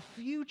a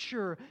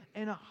future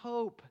and a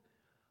hope?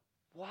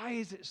 Why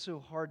is it so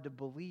hard to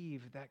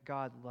believe that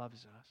God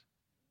loves us?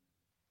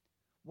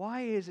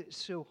 Why is it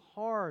so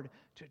hard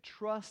to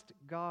trust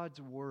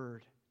God's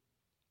word?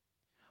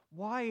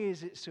 Why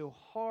is it so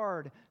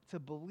hard to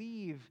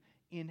believe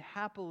in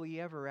happily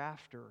ever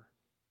after?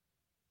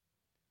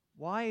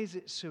 Why is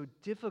it so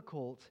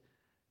difficult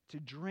to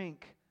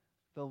drink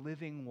the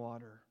living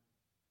water?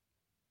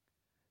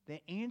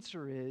 The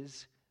answer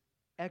is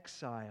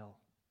exile.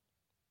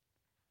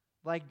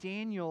 Like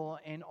Daniel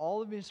and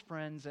all of his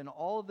friends and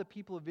all of the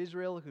people of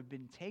Israel who've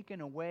been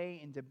taken away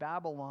into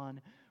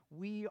Babylon,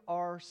 we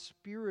are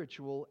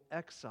spiritual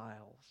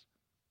exiles.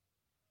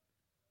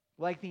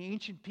 Like the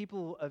ancient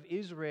people of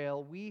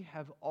Israel, we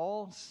have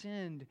all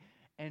sinned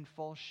and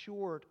fall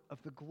short of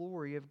the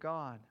glory of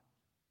God.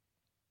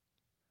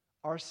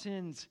 Our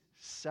sins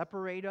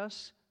separate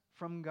us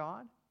from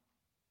God.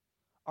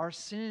 Our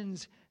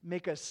sins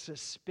make us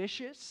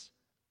suspicious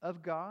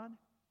of God.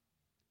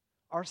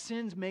 Our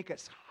sins make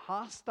us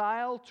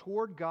hostile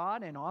toward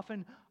God and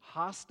often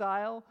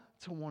hostile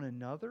to one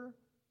another.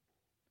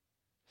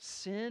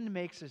 Sin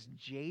makes us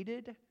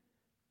jaded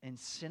and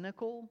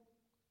cynical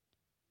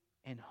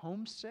and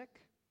homesick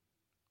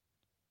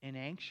and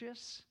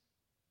anxious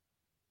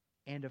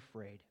and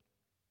afraid.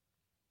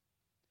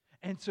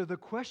 And so the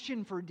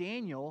question for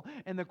Daniel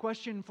and the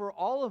question for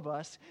all of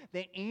us,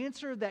 the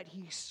answer that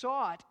he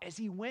sought as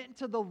he went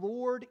to the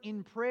Lord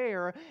in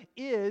prayer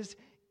is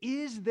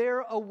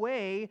there a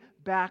way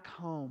back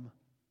home?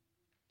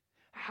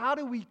 How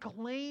do we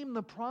claim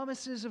the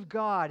promises of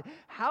God?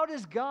 How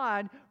does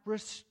God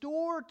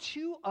restore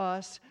to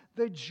us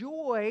the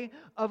joy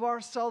of our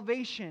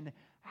salvation?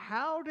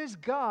 How does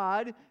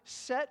God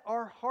set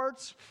our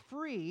hearts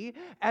free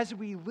as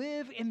we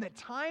live in the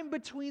time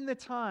between the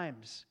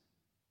times?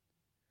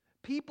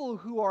 People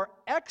who are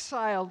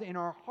exiled in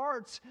our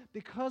hearts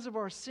because of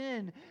our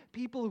sin,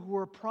 people who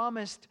are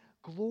promised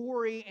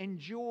glory and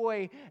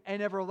joy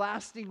and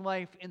everlasting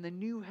life in the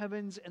new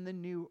heavens and the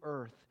new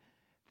earth.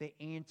 The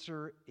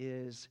answer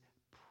is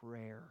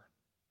prayer.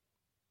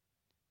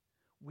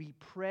 We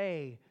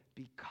pray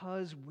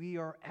because we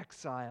are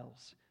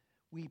exiles.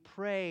 We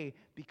pray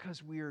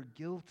because we are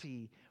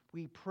guilty.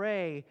 We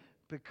pray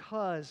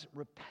because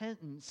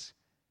repentance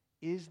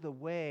is the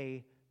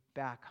way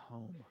back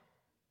home.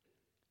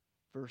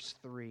 Verse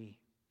 3,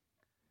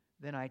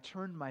 then I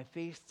turned my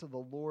face to the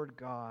Lord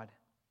God,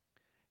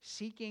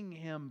 seeking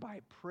him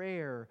by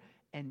prayer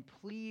and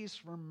pleas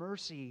for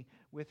mercy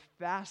with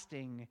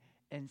fasting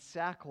and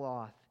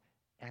sackcloth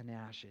and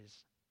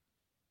ashes.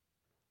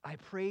 I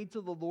prayed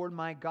to the Lord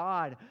my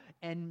God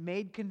and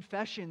made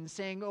confession,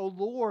 saying, O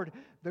Lord,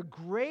 the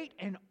great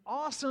and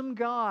awesome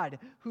God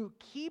who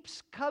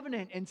keeps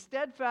covenant and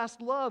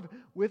steadfast love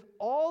with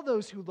all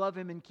those who love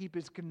him and keep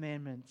his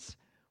commandments.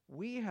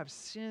 We have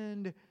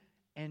sinned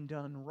and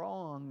done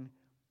wrong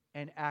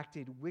and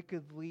acted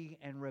wickedly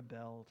and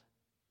rebelled,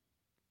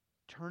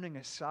 turning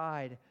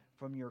aside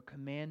from your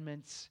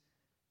commandments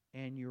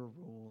and your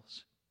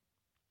rules.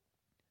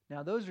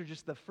 Now, those are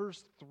just the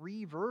first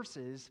 3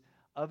 verses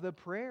of the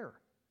prayer.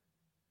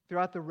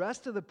 Throughout the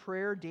rest of the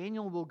prayer,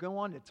 Daniel will go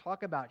on to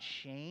talk about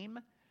shame,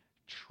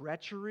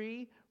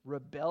 treachery,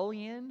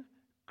 rebellion,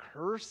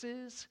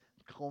 curses,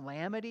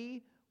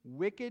 calamity,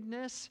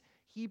 wickedness.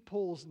 He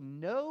pulls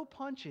no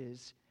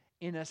punches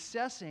in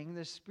assessing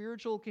the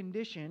spiritual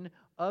condition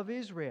of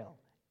Israel.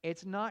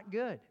 It's not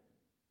good.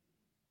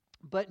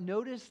 But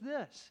notice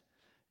this.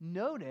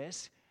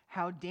 Notice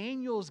how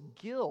Daniel's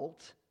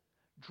guilt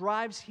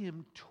drives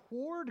him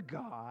toward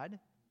God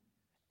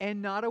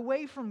and not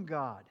away from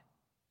God.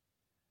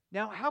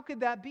 Now, how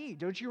could that be?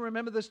 Don't you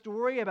remember the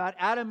story about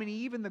Adam and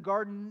Eve in the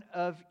Garden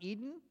of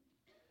Eden?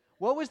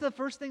 What was the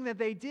first thing that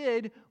they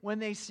did when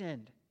they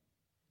sinned?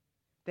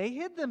 They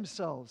hid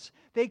themselves.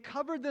 They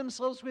covered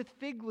themselves with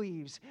fig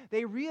leaves.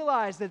 They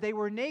realized that they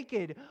were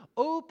naked,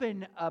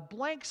 open, a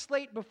blank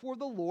slate before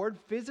the Lord,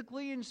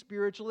 physically and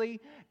spiritually,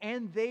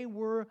 and they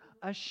were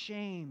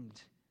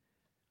ashamed.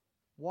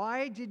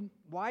 Why did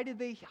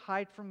they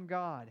hide from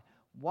God?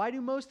 Why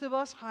do most of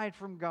us hide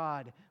from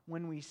God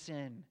when we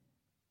sin?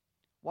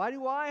 Why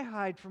do I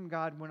hide from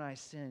God when I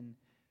sin?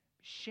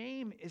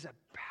 Shame is a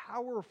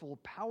powerful,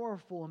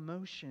 powerful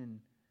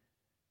emotion.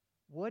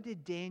 What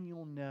did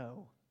Daniel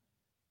know?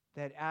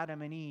 that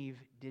Adam and Eve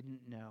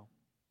didn't know?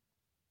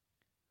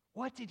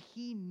 What did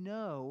he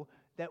know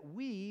that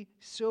we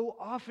so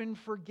often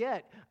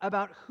forget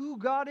about who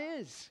God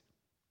is?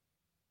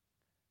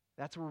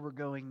 That's where we're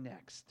going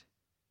next.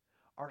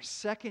 Our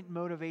second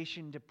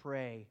motivation to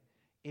pray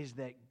is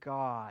that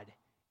God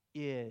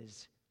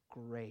is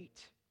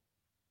great.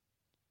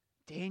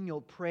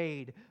 Daniel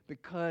prayed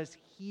because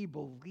he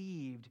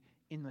believed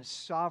in the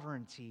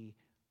sovereignty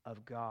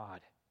of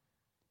God.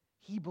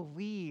 He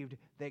believed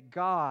that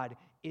God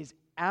is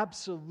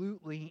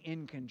absolutely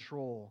in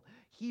control.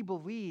 He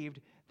believed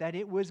that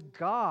it was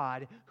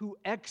God who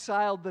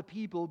exiled the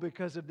people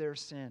because of their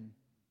sin.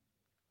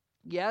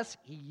 Yes,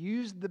 he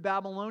used the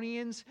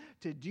Babylonians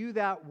to do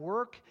that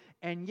work,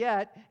 and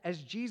yet, as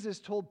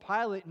Jesus told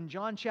Pilate in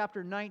John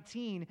chapter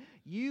 19,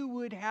 you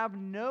would have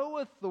no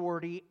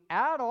authority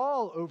at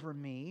all over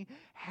me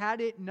had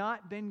it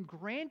not been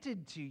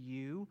granted to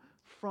you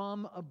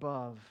from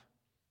above.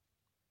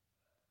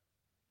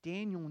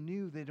 Daniel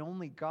knew that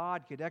only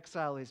God could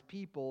exile his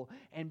people,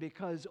 and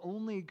because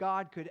only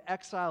God could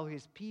exile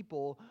his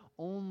people,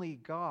 only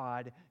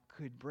God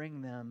could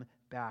bring them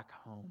back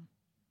home.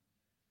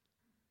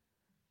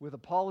 With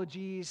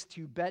apologies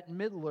to Bette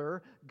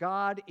Midler,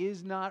 God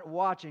is not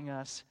watching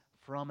us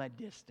from a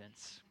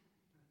distance.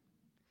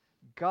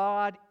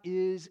 God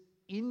is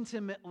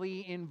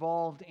intimately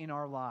involved in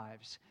our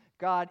lives.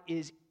 God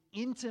is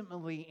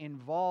intimately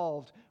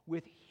involved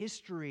with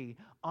history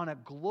on a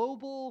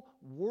global,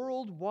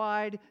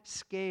 worldwide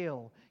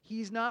scale.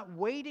 He's not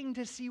waiting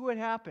to see what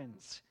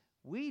happens.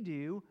 We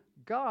do.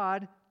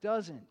 God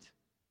doesn't.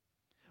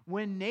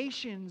 When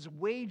nations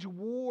wage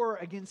war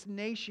against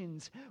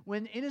nations,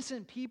 when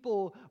innocent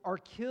people are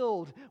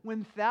killed,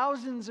 when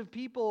thousands of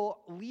people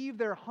leave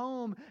their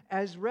home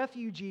as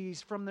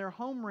refugees from their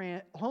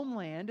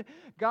homeland,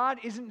 God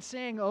isn't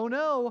saying, oh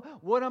no,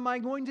 what am I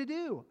going to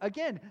do?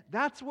 Again,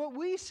 that's what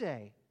we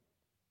say.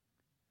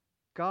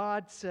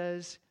 God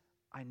says,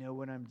 I know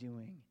what I'm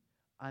doing.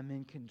 I'm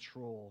in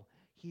control.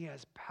 He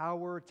has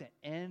power to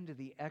end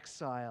the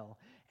exile,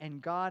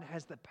 and God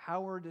has the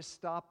power to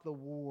stop the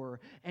war,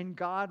 and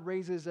God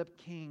raises up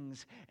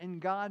kings,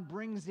 and God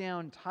brings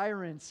down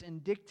tyrants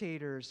and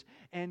dictators,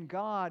 and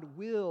God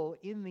will,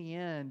 in the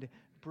end,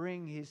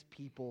 bring his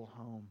people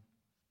home.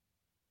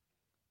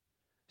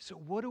 So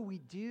what do we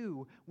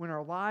do when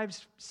our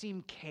lives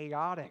seem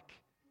chaotic?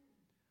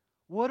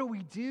 What do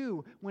we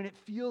do when it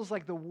feels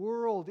like the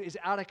world is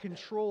out of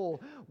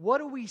control? What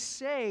do we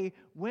say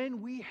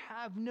when we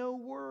have no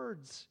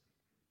words?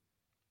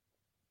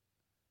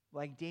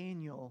 Like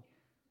Daniel,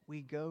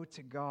 we go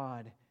to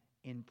God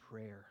in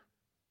prayer.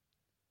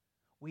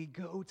 We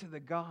go to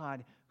the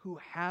God who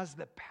has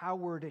the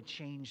power to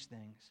change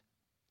things.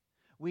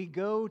 We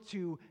go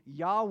to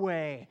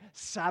Yahweh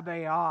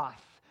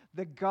Sabaoth,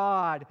 the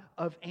God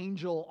of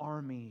angel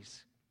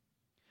armies.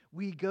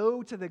 We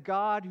go to the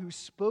God who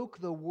spoke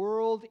the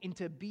world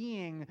into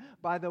being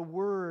by the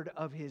word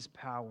of his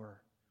power.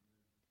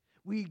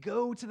 We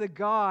go to the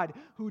God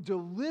who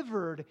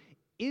delivered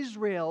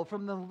Israel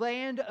from the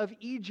land of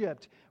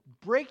Egypt,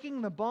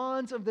 breaking the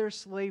bonds of their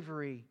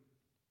slavery.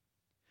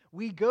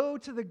 We go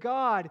to the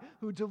God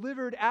who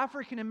delivered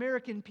African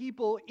American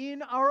people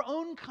in our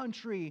own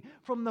country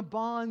from the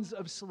bonds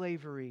of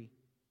slavery.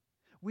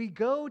 We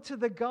go to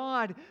the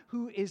God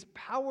who is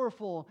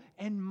powerful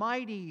and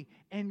mighty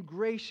and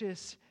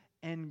gracious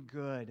and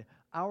good.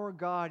 Our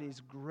God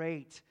is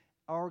great.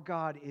 Our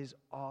God is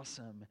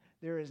awesome.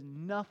 There is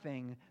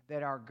nothing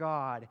that our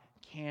God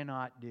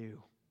cannot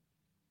do.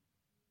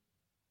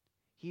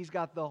 He's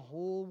got the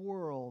whole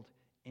world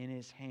in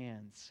his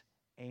hands.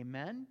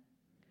 Amen?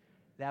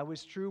 That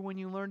was true when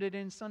you learned it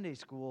in Sunday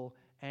school,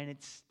 and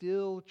it's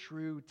still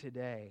true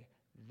today.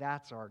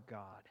 That's our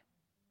God.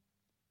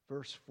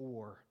 Verse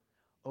 4.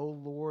 O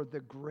Lord, the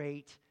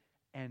great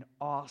and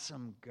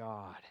awesome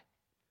God,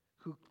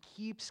 who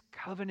keeps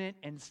covenant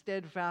and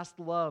steadfast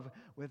love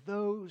with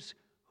those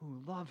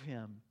who love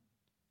him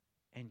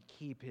and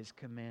keep his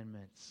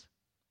commandments.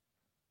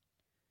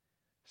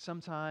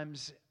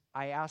 Sometimes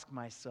I ask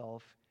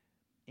myself,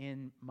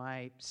 in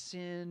my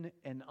sin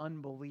and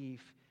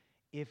unbelief,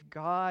 if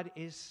God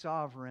is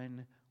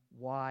sovereign,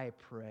 why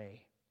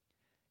pray?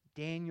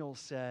 Daniel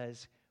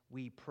says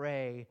we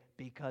pray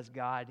because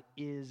God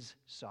is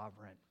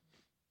sovereign.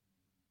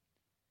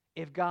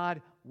 If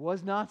God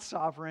was not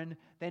sovereign,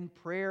 then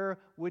prayer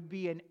would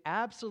be an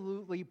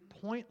absolutely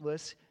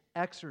pointless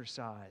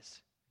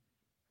exercise.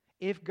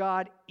 If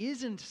God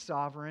isn't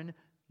sovereign,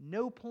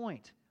 no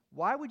point.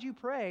 Why would you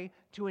pray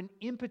to an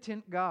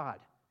impotent God?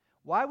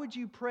 Why would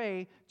you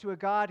pray to a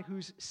God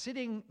who's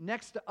sitting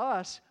next to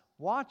us,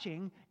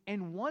 watching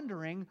and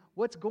wondering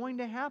what's going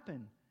to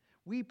happen?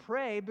 We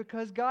pray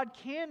because God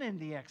can end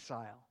the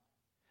exile.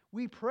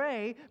 We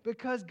pray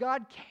because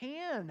God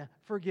can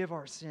forgive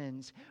our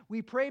sins.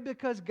 We pray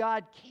because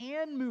God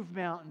can move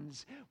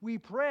mountains. We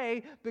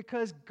pray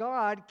because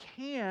God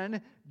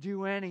can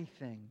do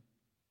anything.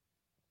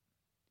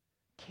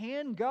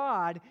 Can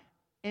God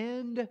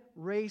end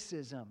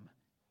racism?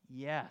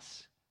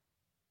 Yes.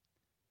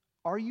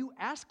 Are you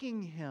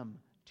asking him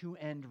to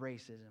end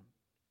racism?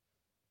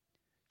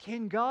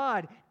 Can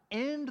God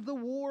end the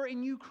war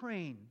in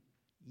Ukraine?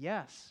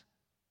 Yes,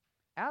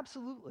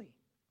 absolutely.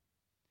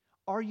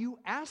 Are you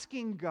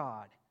asking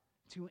God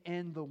to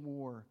end the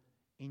war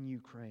in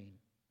Ukraine?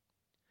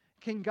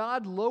 Can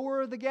God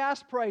lower the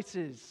gas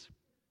prices?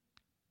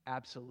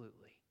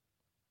 Absolutely.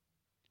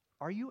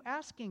 Are you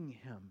asking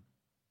Him?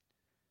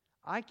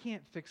 I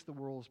can't fix the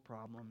world's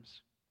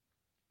problems.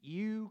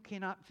 You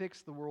cannot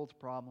fix the world's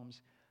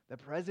problems. The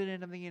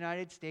President of the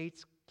United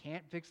States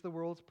can't fix the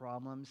world's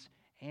problems.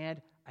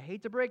 And I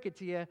hate to break it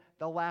to you,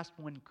 the last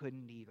one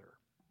couldn't either.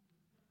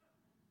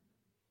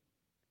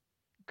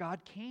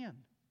 God can.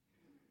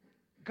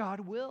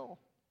 God will.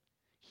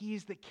 He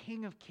is the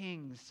King of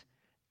kings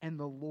and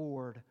the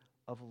Lord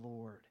of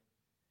lords.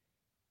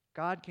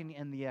 God can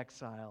end the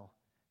exile.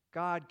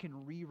 God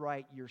can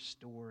rewrite your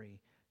story.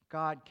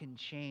 God can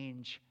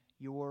change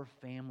your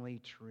family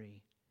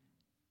tree.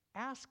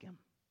 Ask Him.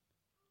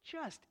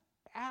 Just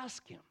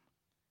ask Him.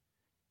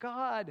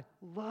 God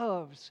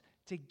loves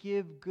to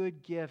give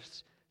good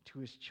gifts to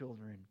His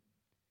children.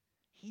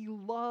 He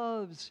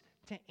loves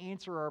to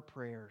answer our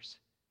prayers.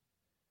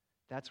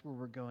 That's where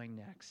we're going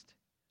next.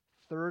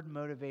 Third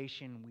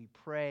motivation, we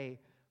pray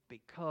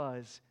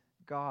because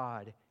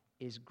God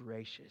is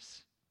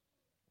gracious.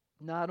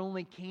 Not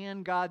only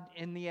can God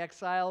end the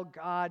exile,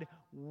 God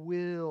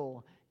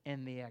will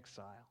end the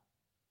exile.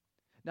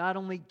 Not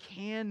only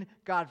can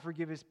God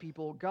forgive His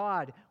people,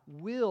 God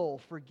will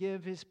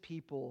forgive His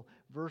people.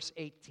 Verse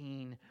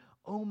 18,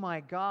 "Oh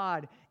my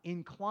God,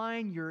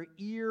 incline your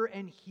ear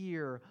and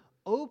hear.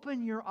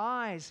 Open your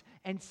eyes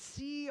and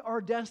see our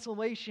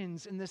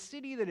desolations in the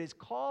city that is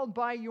called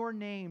by your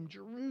name,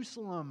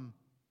 Jerusalem.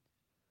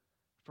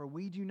 For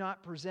we do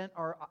not present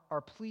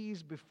our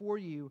pleas before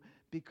you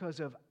because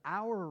of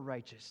our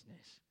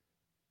righteousness,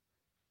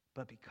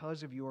 but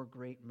because of your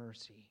great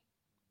mercy.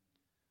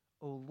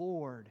 O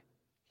Lord,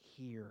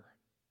 hear.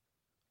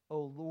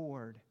 O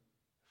Lord,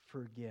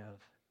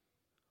 forgive.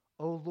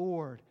 O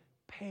Lord,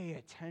 pay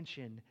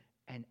attention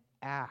and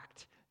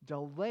act.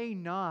 Delay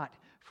not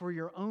for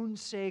your own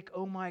sake,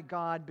 O my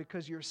God,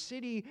 because your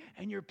city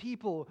and your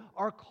people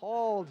are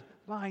called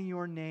by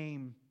your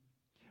name."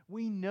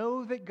 We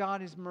know that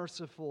God is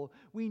merciful.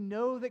 We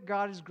know that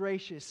God is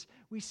gracious.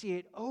 We see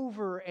it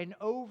over and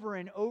over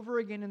and over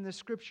again in the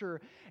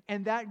Scripture.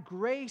 And that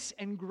grace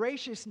and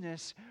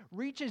graciousness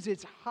reaches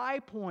its high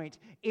point,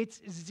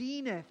 its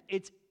zenith,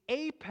 its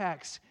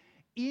apex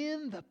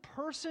in the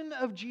person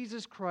of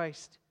Jesus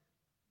Christ.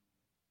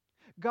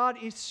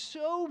 God is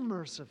so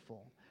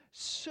merciful,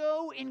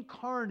 so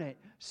incarnate,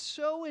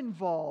 so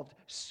involved,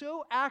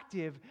 so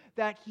active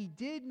that He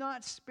did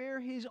not spare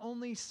His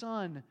only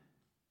Son,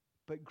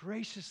 but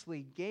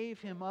graciously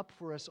gave Him up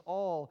for us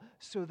all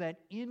so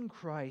that in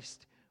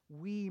Christ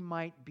we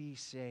might be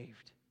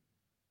saved.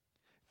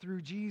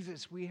 Through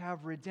Jesus, we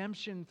have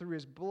redemption through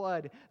His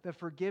blood, the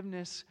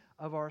forgiveness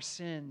of our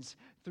sins.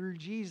 Through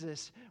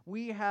Jesus,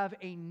 we have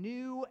a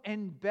new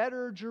and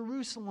better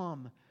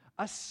Jerusalem,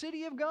 a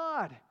city of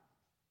God.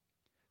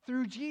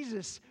 Through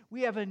Jesus,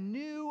 we have a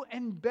new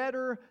and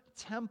better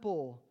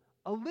temple,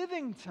 a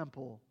living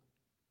temple.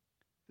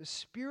 The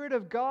Spirit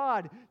of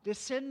God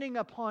descending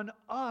upon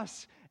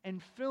us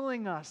and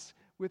filling us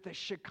with the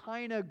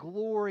Shekinah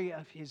glory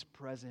of His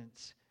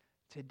presence.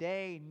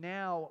 Today,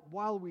 now,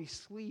 while we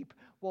sleep,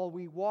 while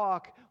we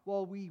walk,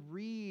 while we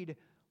read,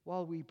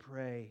 while we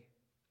pray.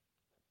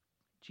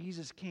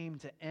 Jesus came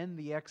to end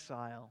the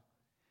exile.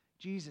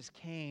 Jesus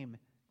came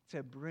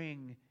to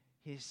bring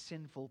His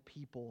sinful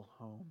people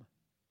home.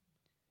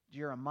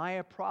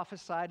 Jeremiah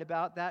prophesied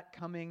about that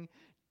coming.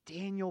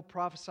 Daniel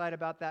prophesied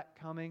about that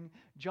coming.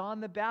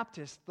 John the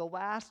Baptist, the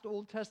last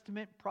Old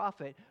Testament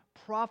prophet,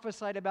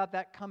 prophesied about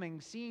that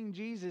coming. Seeing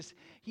Jesus,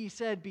 he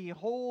said,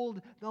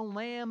 "Behold the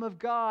Lamb of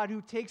God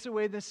who takes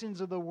away the sins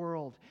of the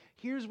world."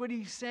 Here's what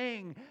he's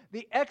saying.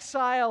 The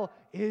exile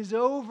is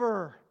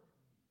over.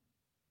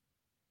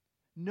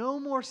 No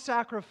more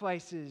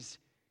sacrifices.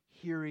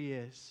 Here He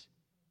is.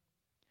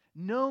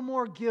 No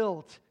more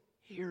guilt.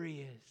 Here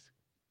He is.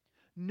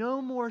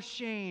 No more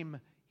shame.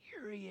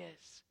 Here He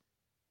is.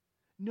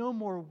 No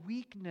more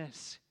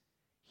weakness.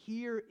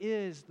 Here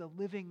is the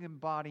living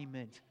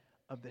embodiment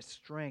of the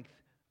strength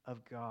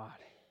of God.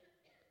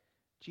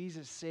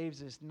 Jesus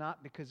saves us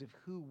not because of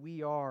who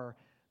we are,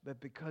 but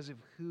because of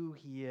who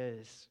He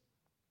is.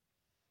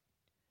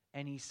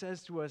 And He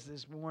says to us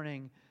this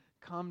morning,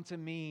 "Come to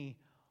me,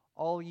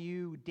 all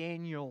you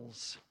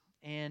Daniels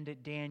and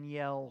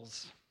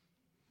Danielles,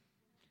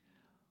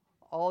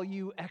 all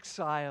you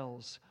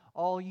exiles,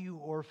 all you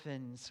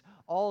orphans,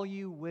 all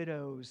you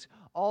widows,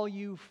 all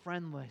you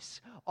friendless,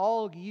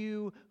 all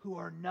you who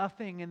are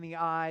nothing in the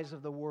eyes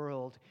of the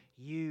world,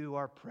 you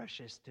are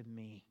precious to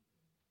me.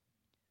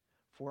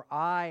 For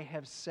I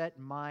have set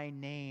my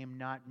name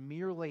not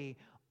merely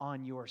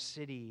on your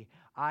city,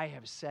 I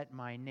have set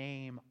my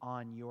name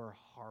on your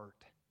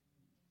heart.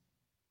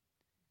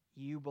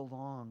 You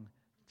belong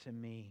to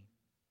me.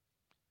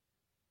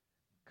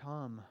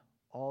 Come,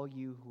 all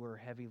you who are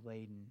heavy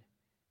laden,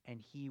 and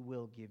He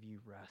will give you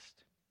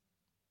rest.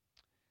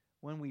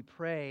 When we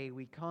pray,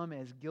 we come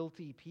as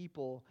guilty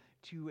people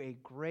to a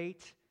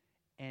great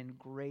and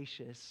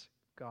gracious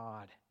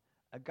God,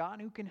 a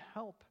God who can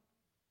help,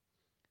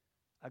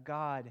 a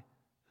God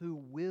who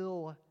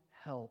will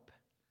help.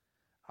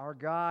 Our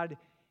God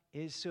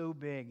is so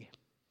big,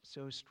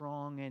 so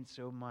strong, and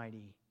so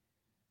mighty.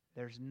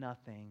 There's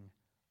nothing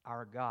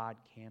our God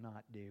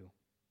cannot do.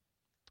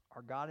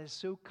 Our God is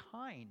so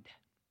kind,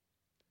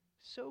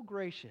 so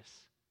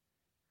gracious,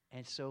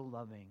 and so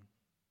loving.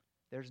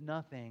 There's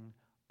nothing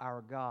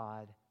our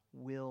God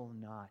will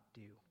not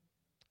do.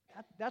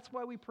 That's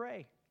why we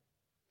pray.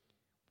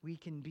 We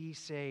can be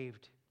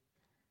saved.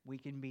 We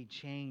can be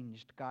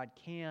changed. God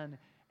can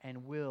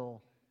and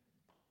will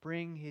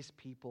bring His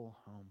people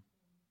home.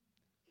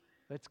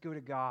 Let's go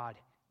to God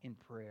in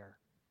prayer.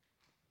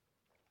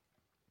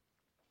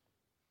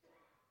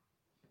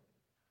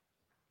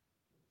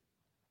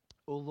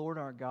 O Lord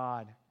our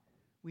God,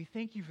 we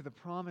thank You for the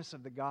promise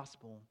of the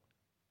gospel.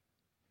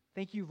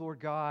 Thank You, Lord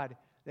God,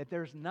 that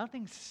there's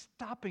nothing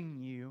stopping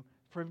You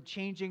from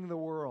changing the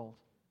world,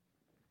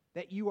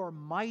 that You are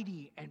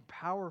mighty and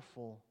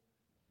powerful.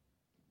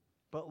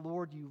 But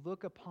Lord, You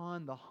look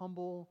upon the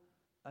humble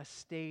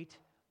estate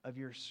of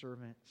Your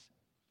servants.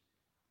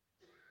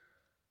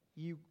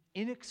 You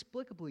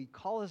inexplicably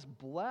call us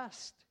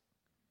blessed.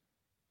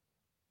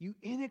 You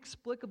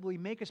inexplicably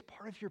make us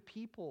part of Your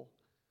people.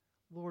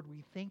 Lord,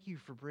 we thank You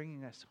for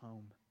bringing us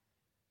home.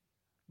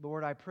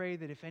 Lord, I pray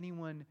that if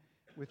anyone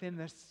within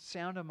the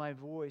sound of my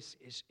voice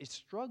is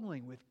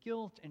struggling with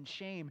guilt and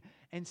shame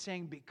and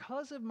saying,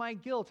 because of my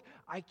guilt,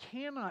 I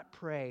cannot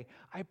pray,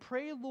 I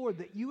pray, Lord,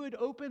 that You would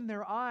open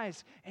their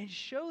eyes and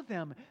show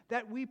them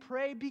that we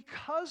pray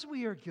because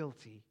we are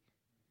guilty,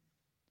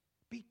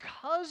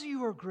 because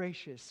You are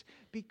gracious,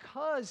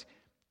 because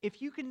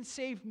if You can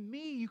save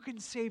me, You can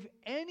save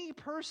any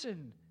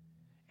person.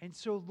 And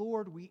so,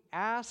 Lord, we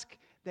ask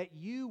that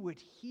You would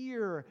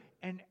hear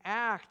and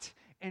act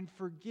and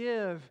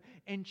forgive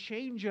and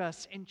change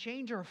us and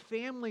change our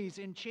families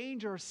and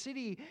change our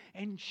city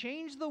and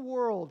change the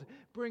world.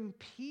 Bring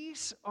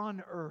peace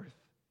on earth.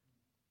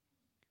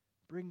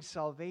 Bring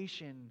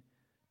salvation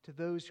to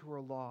those who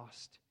are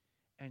lost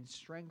and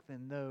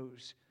strengthen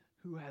those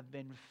who have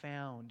been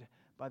found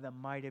by the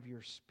might of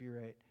Your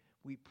Spirit.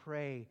 We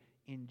pray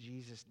in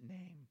Jesus'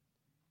 name.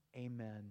 Amen.